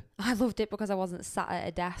hated it. I loved it because I wasn't sat at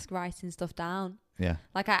a desk writing stuff down. Yeah.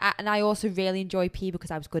 Like I also really enjoyed PE because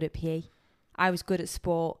I was good at PE. I was good at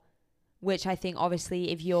sport, which I think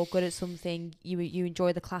obviously if you're good at something, you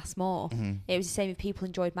enjoy the class more. Mm-hmm. It was the same if people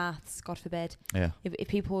enjoyed maths, God forbid. Yeah. If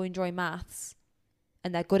people enjoy maths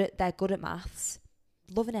and they're good at maths,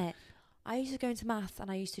 loving it. I used to go into maths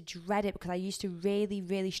and I used to dread it because I used to really,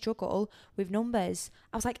 really struggle with numbers.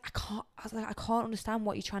 I was like, I can't understand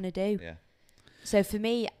what you're trying to do. Yeah. So for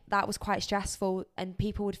me, that was quite stressful, and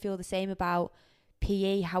people would feel the same about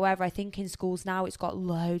PE. However, I think in schools now it's got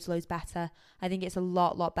loads better. I think it's a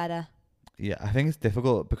lot better. Yeah, I think it's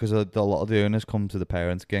difficult because a lot of the owners come to the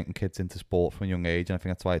parents getting kids into sport from a young age, and I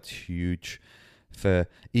think that's why it's huge for,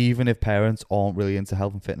 even if parents aren't really into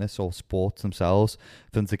health and fitness or sports themselves,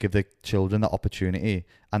 for them to give their children that opportunity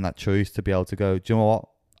and that choice to be able to go, do you know what,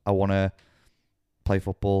 I want to play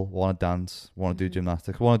football, want to dance, want to do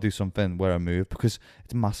gymnastics, want to do something where I move, because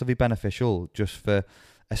it's massively beneficial just for,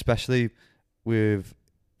 especially with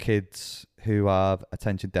kids who have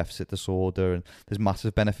attention deficit disorder, and there's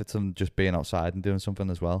massive benefits of just being outside and doing something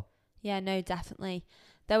as well. Yeah, no, definitely.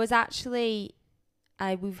 There was actually,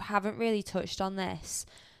 we haven't really touched on this,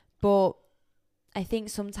 but I think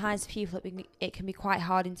sometimes people, it can be quite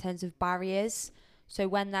hard in terms of barriers. So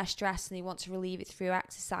when they're stressed and they want to relieve it through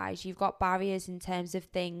exercise, you've got barriers in terms of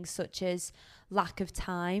things such as lack of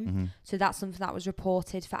time. Mm-hmm. So that's something that was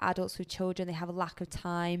reported for adults with children. They have a lack of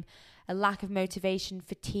time, a lack of motivation,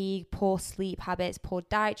 fatigue, poor sleep habits, poor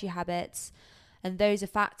dietary habits. And those are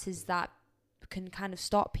factors that can kind of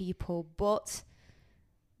stop people. But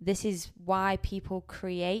this is why people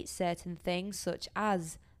create certain things such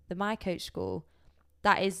as the My Coach School.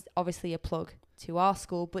 That is obviously a plug to our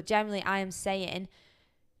school, but generally I am saying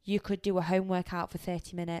you could do a home workout for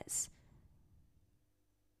 30 minutes.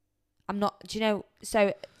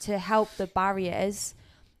 So to help the barriers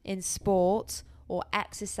in sport or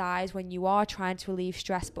exercise when you are trying to relieve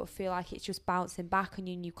stress but feel like it's just bouncing back on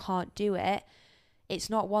you and you can't do it, it's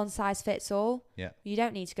not one size fits all. Yeah. You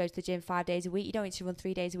don't need to go to the gym 5 days a week. You don't need to run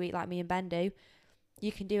 3 days a week like me and Ben do.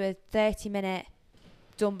 You can do a 30-minute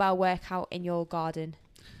dumbbell workout in your garden,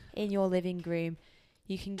 in your living room.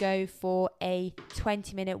 You can go for a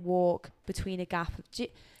 20-minute walk between a gap.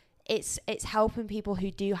 It's helping people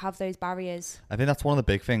who do have those barriers. I think that's one of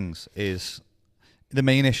the big things, is the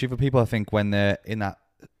main issue for people, I think, when they're in that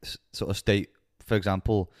sort of state, for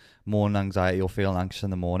example, morning anxiety or feeling anxious in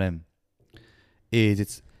the morning, is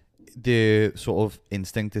it's the sort of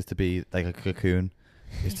instinct is to be like a cocoon.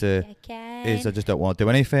 I just don't want to do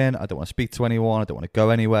anything. I don't want to speak to anyone. I don't want to go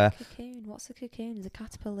anywhere. Cocoon. What's a cocoon? Is a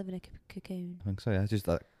caterpillar living in a cocoon? I think so, yeah. It's just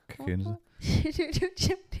that cocoons.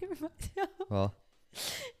 Well,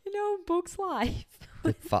 You know, in Bug's Life,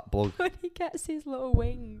 the fat bug when he gets his little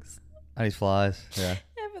wings. and he flies. Yeah.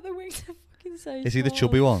 Yeah, but the wings are fucking so Is he the small.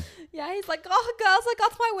 chubby one? Yeah, he's like, oh, girls, I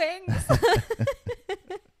got my wings.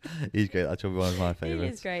 He's great. That chubby one is my He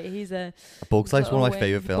favourite. is great. He's a... Bug's Life's one of my Little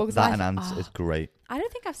favourite Wing. films. Bug's That Life- and Ants oh. is great. I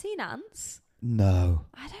don't think I've seen Ants. No.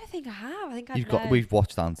 I don't think I have. I think You've I've got. We've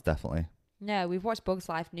watched Ants definitely. No, we've watched Bug's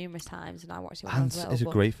Life numerous times, and I watched it when I was Ants little. is a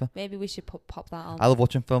but great film. Maybe we should pop that on. I love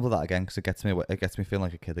watching films like that again because it gets me feeling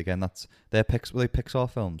like a kid again. They're Pixar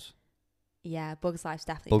films. Yeah, Bug's Life's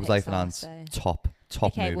definitely Bug's Life and Pixar, Ants, so- top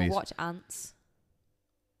Okay, movies. we'll watch Ants.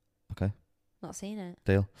 Okay. Not seen it.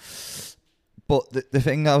 Deal. But the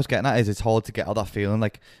thing I was getting at is it's hard to get out that feeling.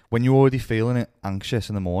 Like when you're already feeling it anxious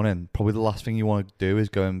in the morning, probably the last thing you want to do is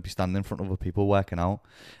go and be standing in front of other people working out.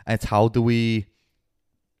 And it's how do we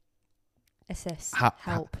Assist. help?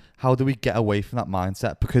 Help. How do we get away from that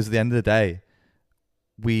mindset? Because at the end of the day,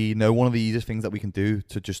 we know one of the easiest things that we can do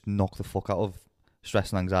to just knock the fuck out of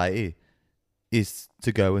stress and anxiety is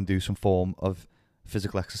to go and do some form of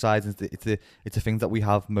physical exercise. It's the things that we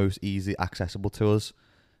have most easily accessible to us.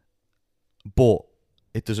 But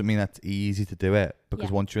it doesn't mean that it's easy to do it because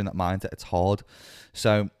Yeah. once you're in that mindset, it's hard.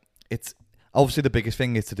 So it's obviously the biggest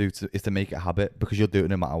thing is to make it a habit because you'll do it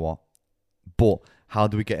no matter what. But how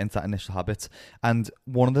do we get into that initial habit? And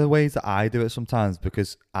one of the ways that I do it sometimes,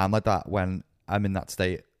 because I'm like that when I'm in that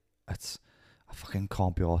state, I fucking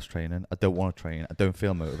can't be arsed training. I don't want to train. I don't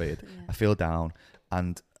feel motivated. Yeah. I feel down,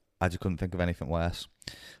 and I just couldn't think of anything worse.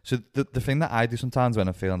 So the thing that I do sometimes when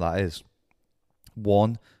I'm feeling that is,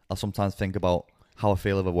 one, I'll sometimes think about how I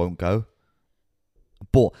feel if I won't go.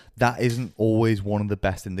 But that isn't always one of the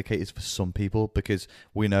best indicators for some people because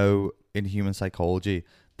we know in human psychology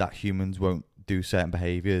that humans won't do certain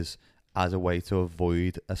behaviors as a way to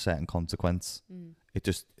avoid a certain consequence. Mm.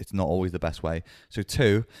 It's not always the best way. So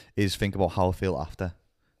two is think about how I feel after.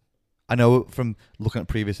 I know from looking at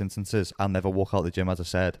previous instances, I'll never walk out the gym, as I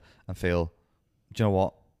said, and feel, do you know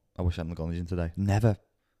what? I wish I hadn't gone to the gym today.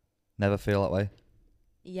 Never feel that way.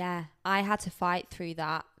 Yeah, I had to fight through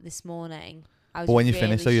that this morning. I was But when you really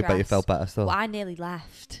finished, though, you bet you stressed. felt better still. Well, I nearly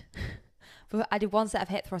left. But I did one set of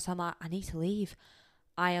hip thrusts. I'm like, I need to leave.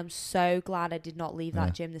 I am so glad I did not leave Yeah.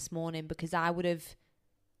 that gym this morning because I would have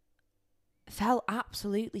felt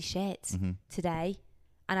absolutely shit Mhm. today.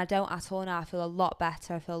 And I don't at all now. I feel a lot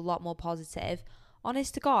better. I feel a lot more positive.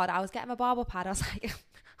 Honest to God, I was getting my barbell pad. I was like,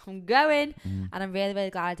 I'm going. Mhm. And I'm really, really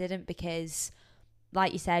glad I didn't because,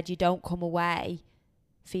 like you said, you don't come away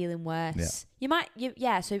feeling worse. You might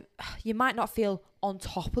not feel on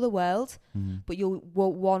top of the world, Mhm. but you'll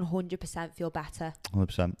 100% feel better.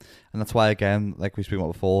 100%. And that's why, again, like we spoke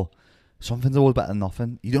about before, something's always better than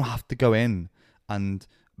nothing. You don't have to go in and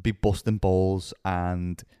be busting balls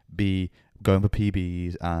and be going for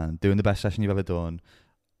PBs and doing the best session you've ever done.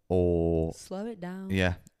 Or, Slow it down.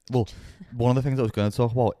 yeah. Well, one of the things I was going to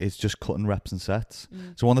talk about is just cutting reps and sets.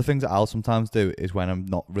 Mm. So one of the things that I'll sometimes do is when I'm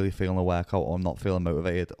not really feeling a workout or I'm not feeling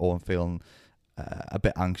motivated or I'm feeling a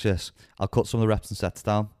bit anxious, I'll cut some of the reps and sets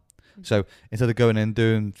down. Mhm. So instead of going in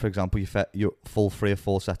doing, for example, your full 3 or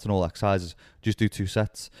 4 sets and all exercises, just do 2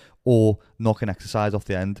 sets or knock an exercise off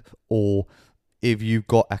the end. Or if you've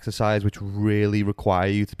got exercise which really require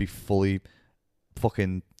you to be fully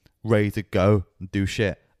fucking ready to go and do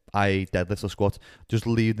shit, i.e. deadlifts or squats, just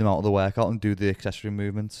leave them out of the workout and do the accessory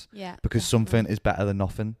movements Yeah. because definitely. something is better than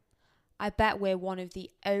nothing. I bet we're one of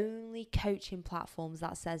the only coaching platforms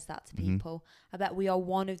that says that to Mhm. people. I bet we are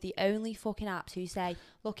one of the only fucking apps who say,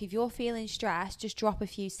 look, if you're feeling stressed, just drop a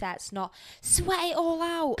few sets, not sweat it all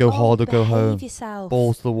out. Go hard or go home. Behave yourself.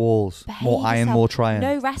 Balls to the walls, Behave more iron, yourself. more trying.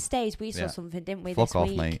 No rest days. We saw Yeah. something, didn't we, Fuck this off,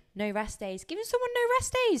 week? mate. No rest days. Giving someone no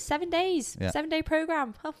rest days. 7 days. Yeah. 7-day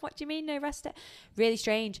program. What do you mean no rest day? Really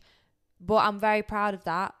strange. But I'm very proud of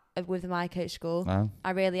that with the My Coach School.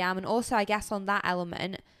 I really am. And also, I guess on that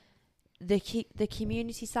element, the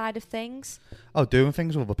community side of things. Oh, doing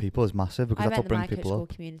things with other people is massive because I that's meant what the My brings Coach people School up.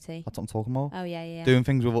 community. That's what I'm talking about. Oh, yeah. Doing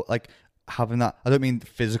things with, like, having that. I don't mean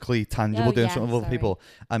physically tangible Oh, doing yeah, something with other sorry. people.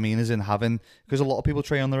 I mean as in having, because a lot of people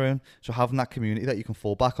train on their own. So having that community that you can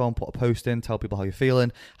fall back on, put a post in, tell people how you're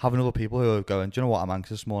feeling. Having other people who are going, do you know what, I'm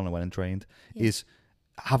anxious this morning, I went and trained. Yeah. Is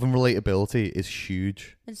having relatability is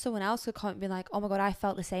huge. And someone else could comment and be like, oh my God, I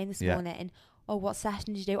felt the same this Yeah. morning. And, oh, what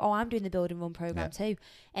session did you do? Oh, I'm doing the build and run program too.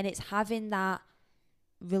 And it's having that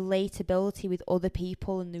relatability with other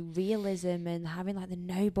people and the realism and having like the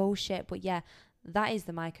no bullshit. But yeah, that is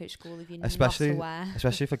the My Coach School if you're Especially- not aware.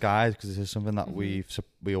 Especially for guys, because this is something that Mhm.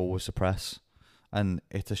 we always suppress, and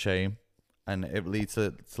it's a shame, and it leads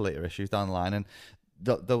to later issues down the line. And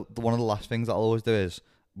the one of the last things that I'll always do is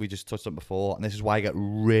we just touched on before, and this is why I get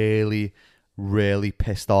really, really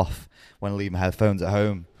pissed off when I leave my headphones at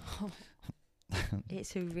home.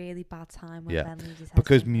 It's a really bad time when Yeah. Ben leaves his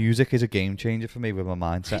Because headphones. music is a game changer for me with my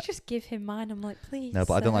I mindset. just give him mine. I'm like, please. No,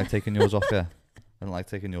 but I don't sir." like taking yours off you. I don't like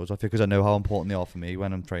taking yours off you because I know how important they are for me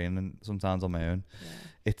when I'm training sometimes on my own. Yeah.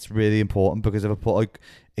 It's really important because if I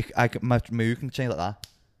put my mood can change like that.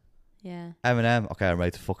 Yeah. Eminem, okay, I'm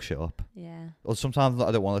ready to fuck shit up. Yeah. Or sometimes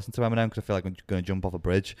I don't want to listen to Eminem because I feel like I'm going to jump off a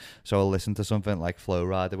bridge. So I'll listen to something like Flow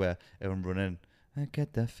Rider where if I'm running, I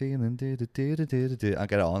get that feeling, do. I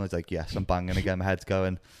get it on. It's like, yes, I'm banging again. My head's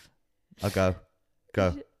going. I'll go.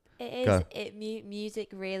 It is. Go. Music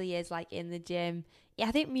really is like in the gym. Yeah,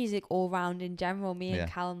 I think music all round in general. Me and Yeah.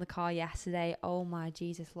 Cal in the car yesterday. Oh my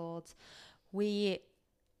Jesus Lord. You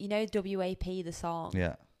know WAP, the song.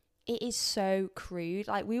 Yeah. It is so crude.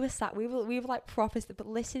 Like we were like proper, but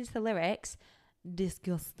listen to the lyrics,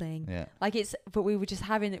 disgusting. Yeah. Like but we were just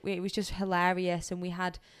having it. It was just hilarious, and we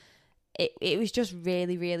had. It was just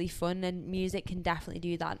really, really fun, and music can definitely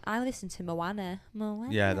do that. I listen to Moana.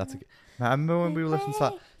 Yeah, that's. I remember when we were listening to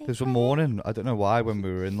that. There's one morning, I don't know why, when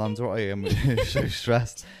we were in Lanzarote and we were so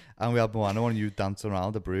stressed, and we had Moana on and you dancing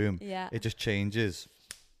around the broom. Yeah. It just changes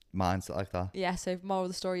mindset like that. Yeah, so moral of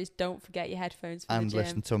the story is don't forget your headphones for And the gym.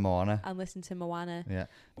 listen to Moana. And listen to Moana. Yeah.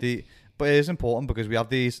 But it is important because we have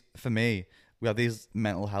these, for me, we have these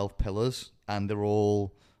mental health pillars, and they're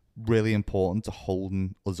all really important to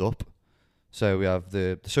holding us up. So we have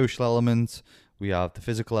the social element, we have the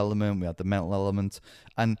physical element, we have the mental element.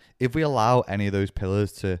 And if we allow any of those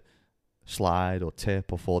pillars to slide or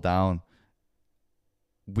tip or fall down,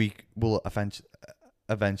 we will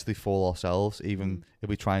eventually fall ourselves, even if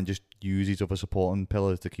we try and just use these other supporting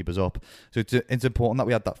pillars to keep us up. So it's important that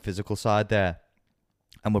we have that physical side there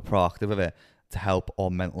and we're proactive with it to help our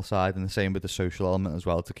mental side, and the same with the social element as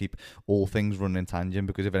well, to keep all things running in tangent,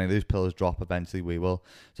 because if any of those pillars drop, eventually we will.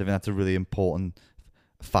 So I think that's a really important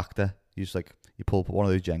factor. You pull one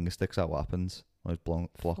of those Jenga sticks out, what happens? One of those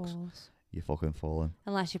blocks, Falls. you're fucking falling.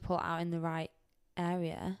 Unless you pull it out in the right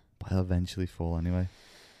area. But I'll eventually fall anyway.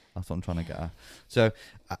 That's what I'm trying to get at. So,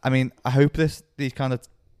 I mean, I hope these kind of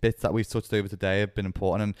bits that we've touched over today have been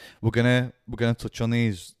important, and we're gonna touch on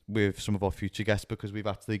these with some of our future guests, because we've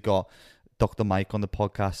actually got Dr. Mike on the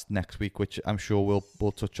podcast next week, which I'm sure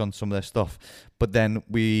we'll touch on some of their stuff. But then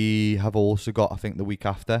we have also got, I think the week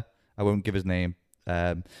after, I won't give his name,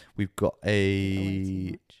 we've got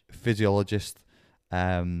a physiologist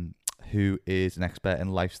who is an expert in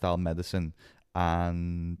lifestyle medicine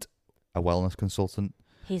and a wellness consultant.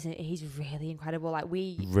 He's really incredible. Like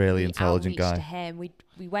really intelligent guy. To him, we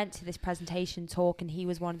went to this presentation talk, and he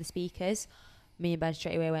was one of the speakers. Me and Ben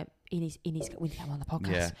straight away went, we need to get him on the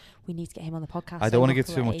podcast. Yeah. We need to get him on the podcast. I don't want to give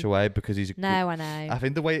too much away because he's I know. I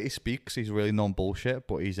think the way he speaks, he's really non-bullshit,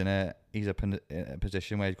 but he's in a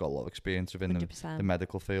position where he's got a lot of experience within the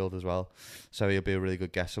medical field as well. So he'll be a really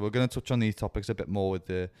good guest. So we're going to touch on these topics a bit more with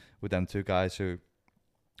them two guys who are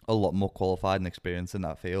a lot more qualified and experienced in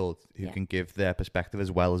that field, who can give their perspective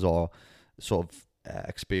as well as our sort of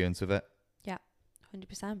experience of it. Yeah,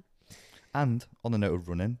 100%. And on the note of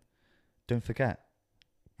running, don't forget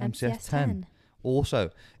MCS 10.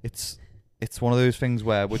 Also, it's one of those things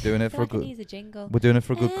where we're doing it for a good. We're doing it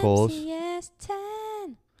for a good cause. MCS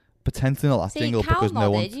 10. Potentially not that jingle because no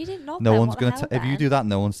one's gonna. If you do that,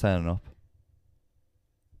 no one's turning up.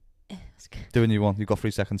 Do a new one. You've got 3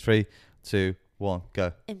 seconds. 3, 2, 1,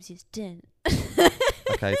 go. MCS 10.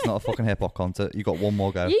 Okay, it's not a fucking hip hop concert. You got one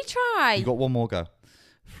more go. You try. You got one more go.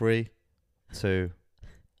 3, 2,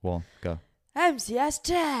 1, go. MCS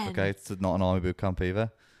 10. Okay, it's not an army boot camp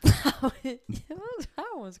either.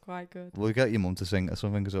 That was quite good. We'll get your mum to sing or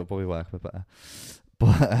something because it'll probably work a bit better.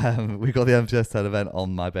 But we got the MCS 10 event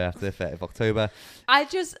on my birthday, 30th of October.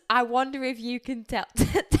 I wonder if you can tell.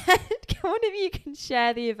 I wonder if you can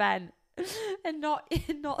share the event and not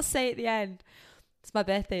say at the end. It's my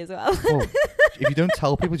birthday as well. Well, if you don't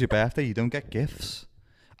tell people it's your birthday, you don't get gifts.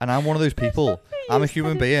 And I'm one of those people. I'm a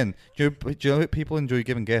human being. Do you know people enjoy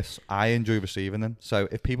giving gifts? I enjoy receiving them. So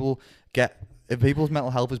if people's mental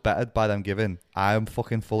health is bettered by them giving, I am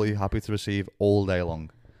fucking fully happy to receive all day long.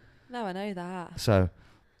 No, I know that. So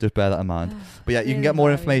just bear that in mind. But yeah, you can get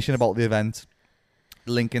more information about the event.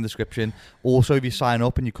 Link in description. Also, if you sign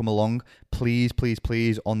up and you come along, please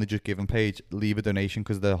on the Just Giving page, leave a donation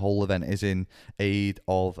because the whole event is in aid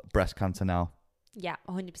of breast cancer now. Yeah,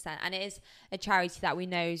 100%. And it is a charity that we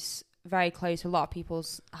know is very close to a lot of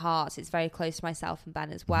people's hearts. It's very close to myself and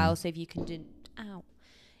Ben as well. So if you can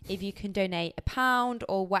donate £1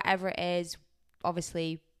 or whatever it is,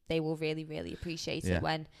 obviously they will really, really appreciate Yeah. it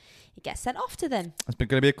when it gets sent off to them. It's been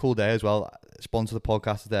going to be a cool day as well. Sponsor the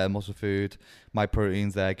podcast is there, Muscle Food, My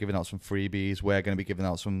Protein's there, giving out some freebies. We're going to be giving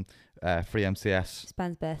out some free MCS It's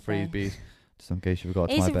Ben's birthday. freebies, just in case you forgot.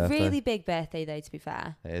 It's It's my a birthday. really big birthday, though, to be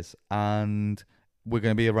fair. It is. And we're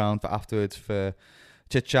going to be around for afterwards for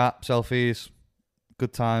chit chat, selfies,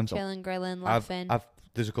 good times. Chilling, grilling, laughing.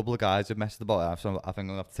 There's a couple of guys who've messed about it, so I think I'm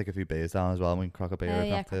going to have to take a few beers down as well. We can crack a beer oh,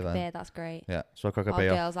 yeah, after crack the a event. beer. That's great. Yeah, so I'll crack a Oh, beer.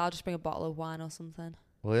 girls, I'll just bring a bottle of wine or something.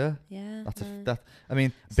 Well, yeah. Yeah. That's no. that. I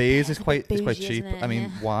mean, It's beers a is bit quite bougie, cheap. isn't it? I mean,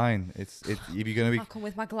 Yeah. wine. If you're gonna I'll come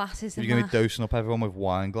with my glasses be and that. dosing up everyone with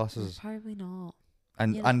wine glasses Probably not.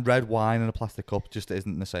 and you know. and red wine in a plastic cup just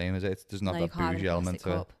isn't the same, is it? It doesn't have No, you that can't have bougie in a element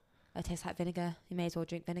plastic to cup. It tastes like vinegar. You may as well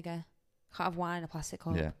drink vinegar. Can't have wine in a plastic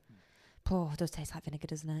cup. it. Yeah, Oh, it does taste like vinegar,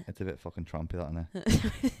 doesn't it? it's a bit fucking trumpy, that,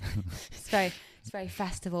 isn't it? It's very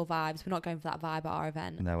festival vibes. We're not going for that vibe at our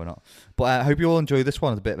event. No, we're not. But I hope you all enjoyed this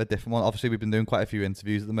one. It's a bit of a different one. Obviously, we've been doing quite a few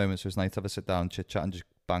interviews at the moment, so it's nice to have a sit down, chit chat, and just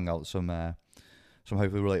bang out some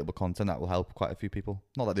hopefully relatable content that will help quite a few people.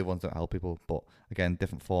 Not that the other ones don't help people, but again,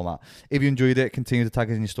 different format. If you enjoyed it, continue to tag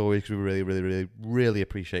us in your stories because we really, really, really, really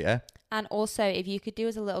appreciate it. And also, if you could do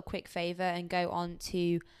us a little quick favour and go on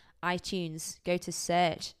to iTunes, go to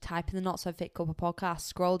search, type in the Not So Fit Couple podcast,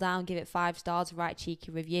 scroll down, give it 5 stars, write a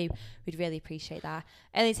cheeky review. We'd really appreciate that.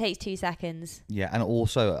 It only takes 2 seconds. Yeah, and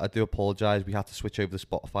also I do apologise. We had to switch over the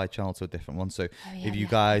Spotify channel to a different one. So Oh, yeah, if you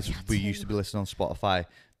we guys had we to. used to be listening on Spotify,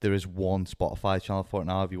 there is one Spotify channel for it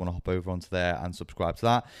now. If you want to hop over onto there and subscribe to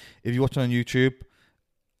that. If you're watching on YouTube,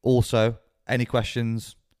 also any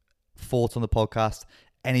questions, thoughts on the podcast,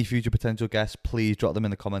 any future potential guests, please drop them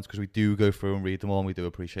in the comments because we do go through and read them all and we do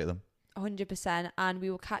appreciate them. 100%. And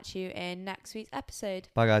we will catch you in next week's episode.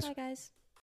 Bye, guys. Bye, guys.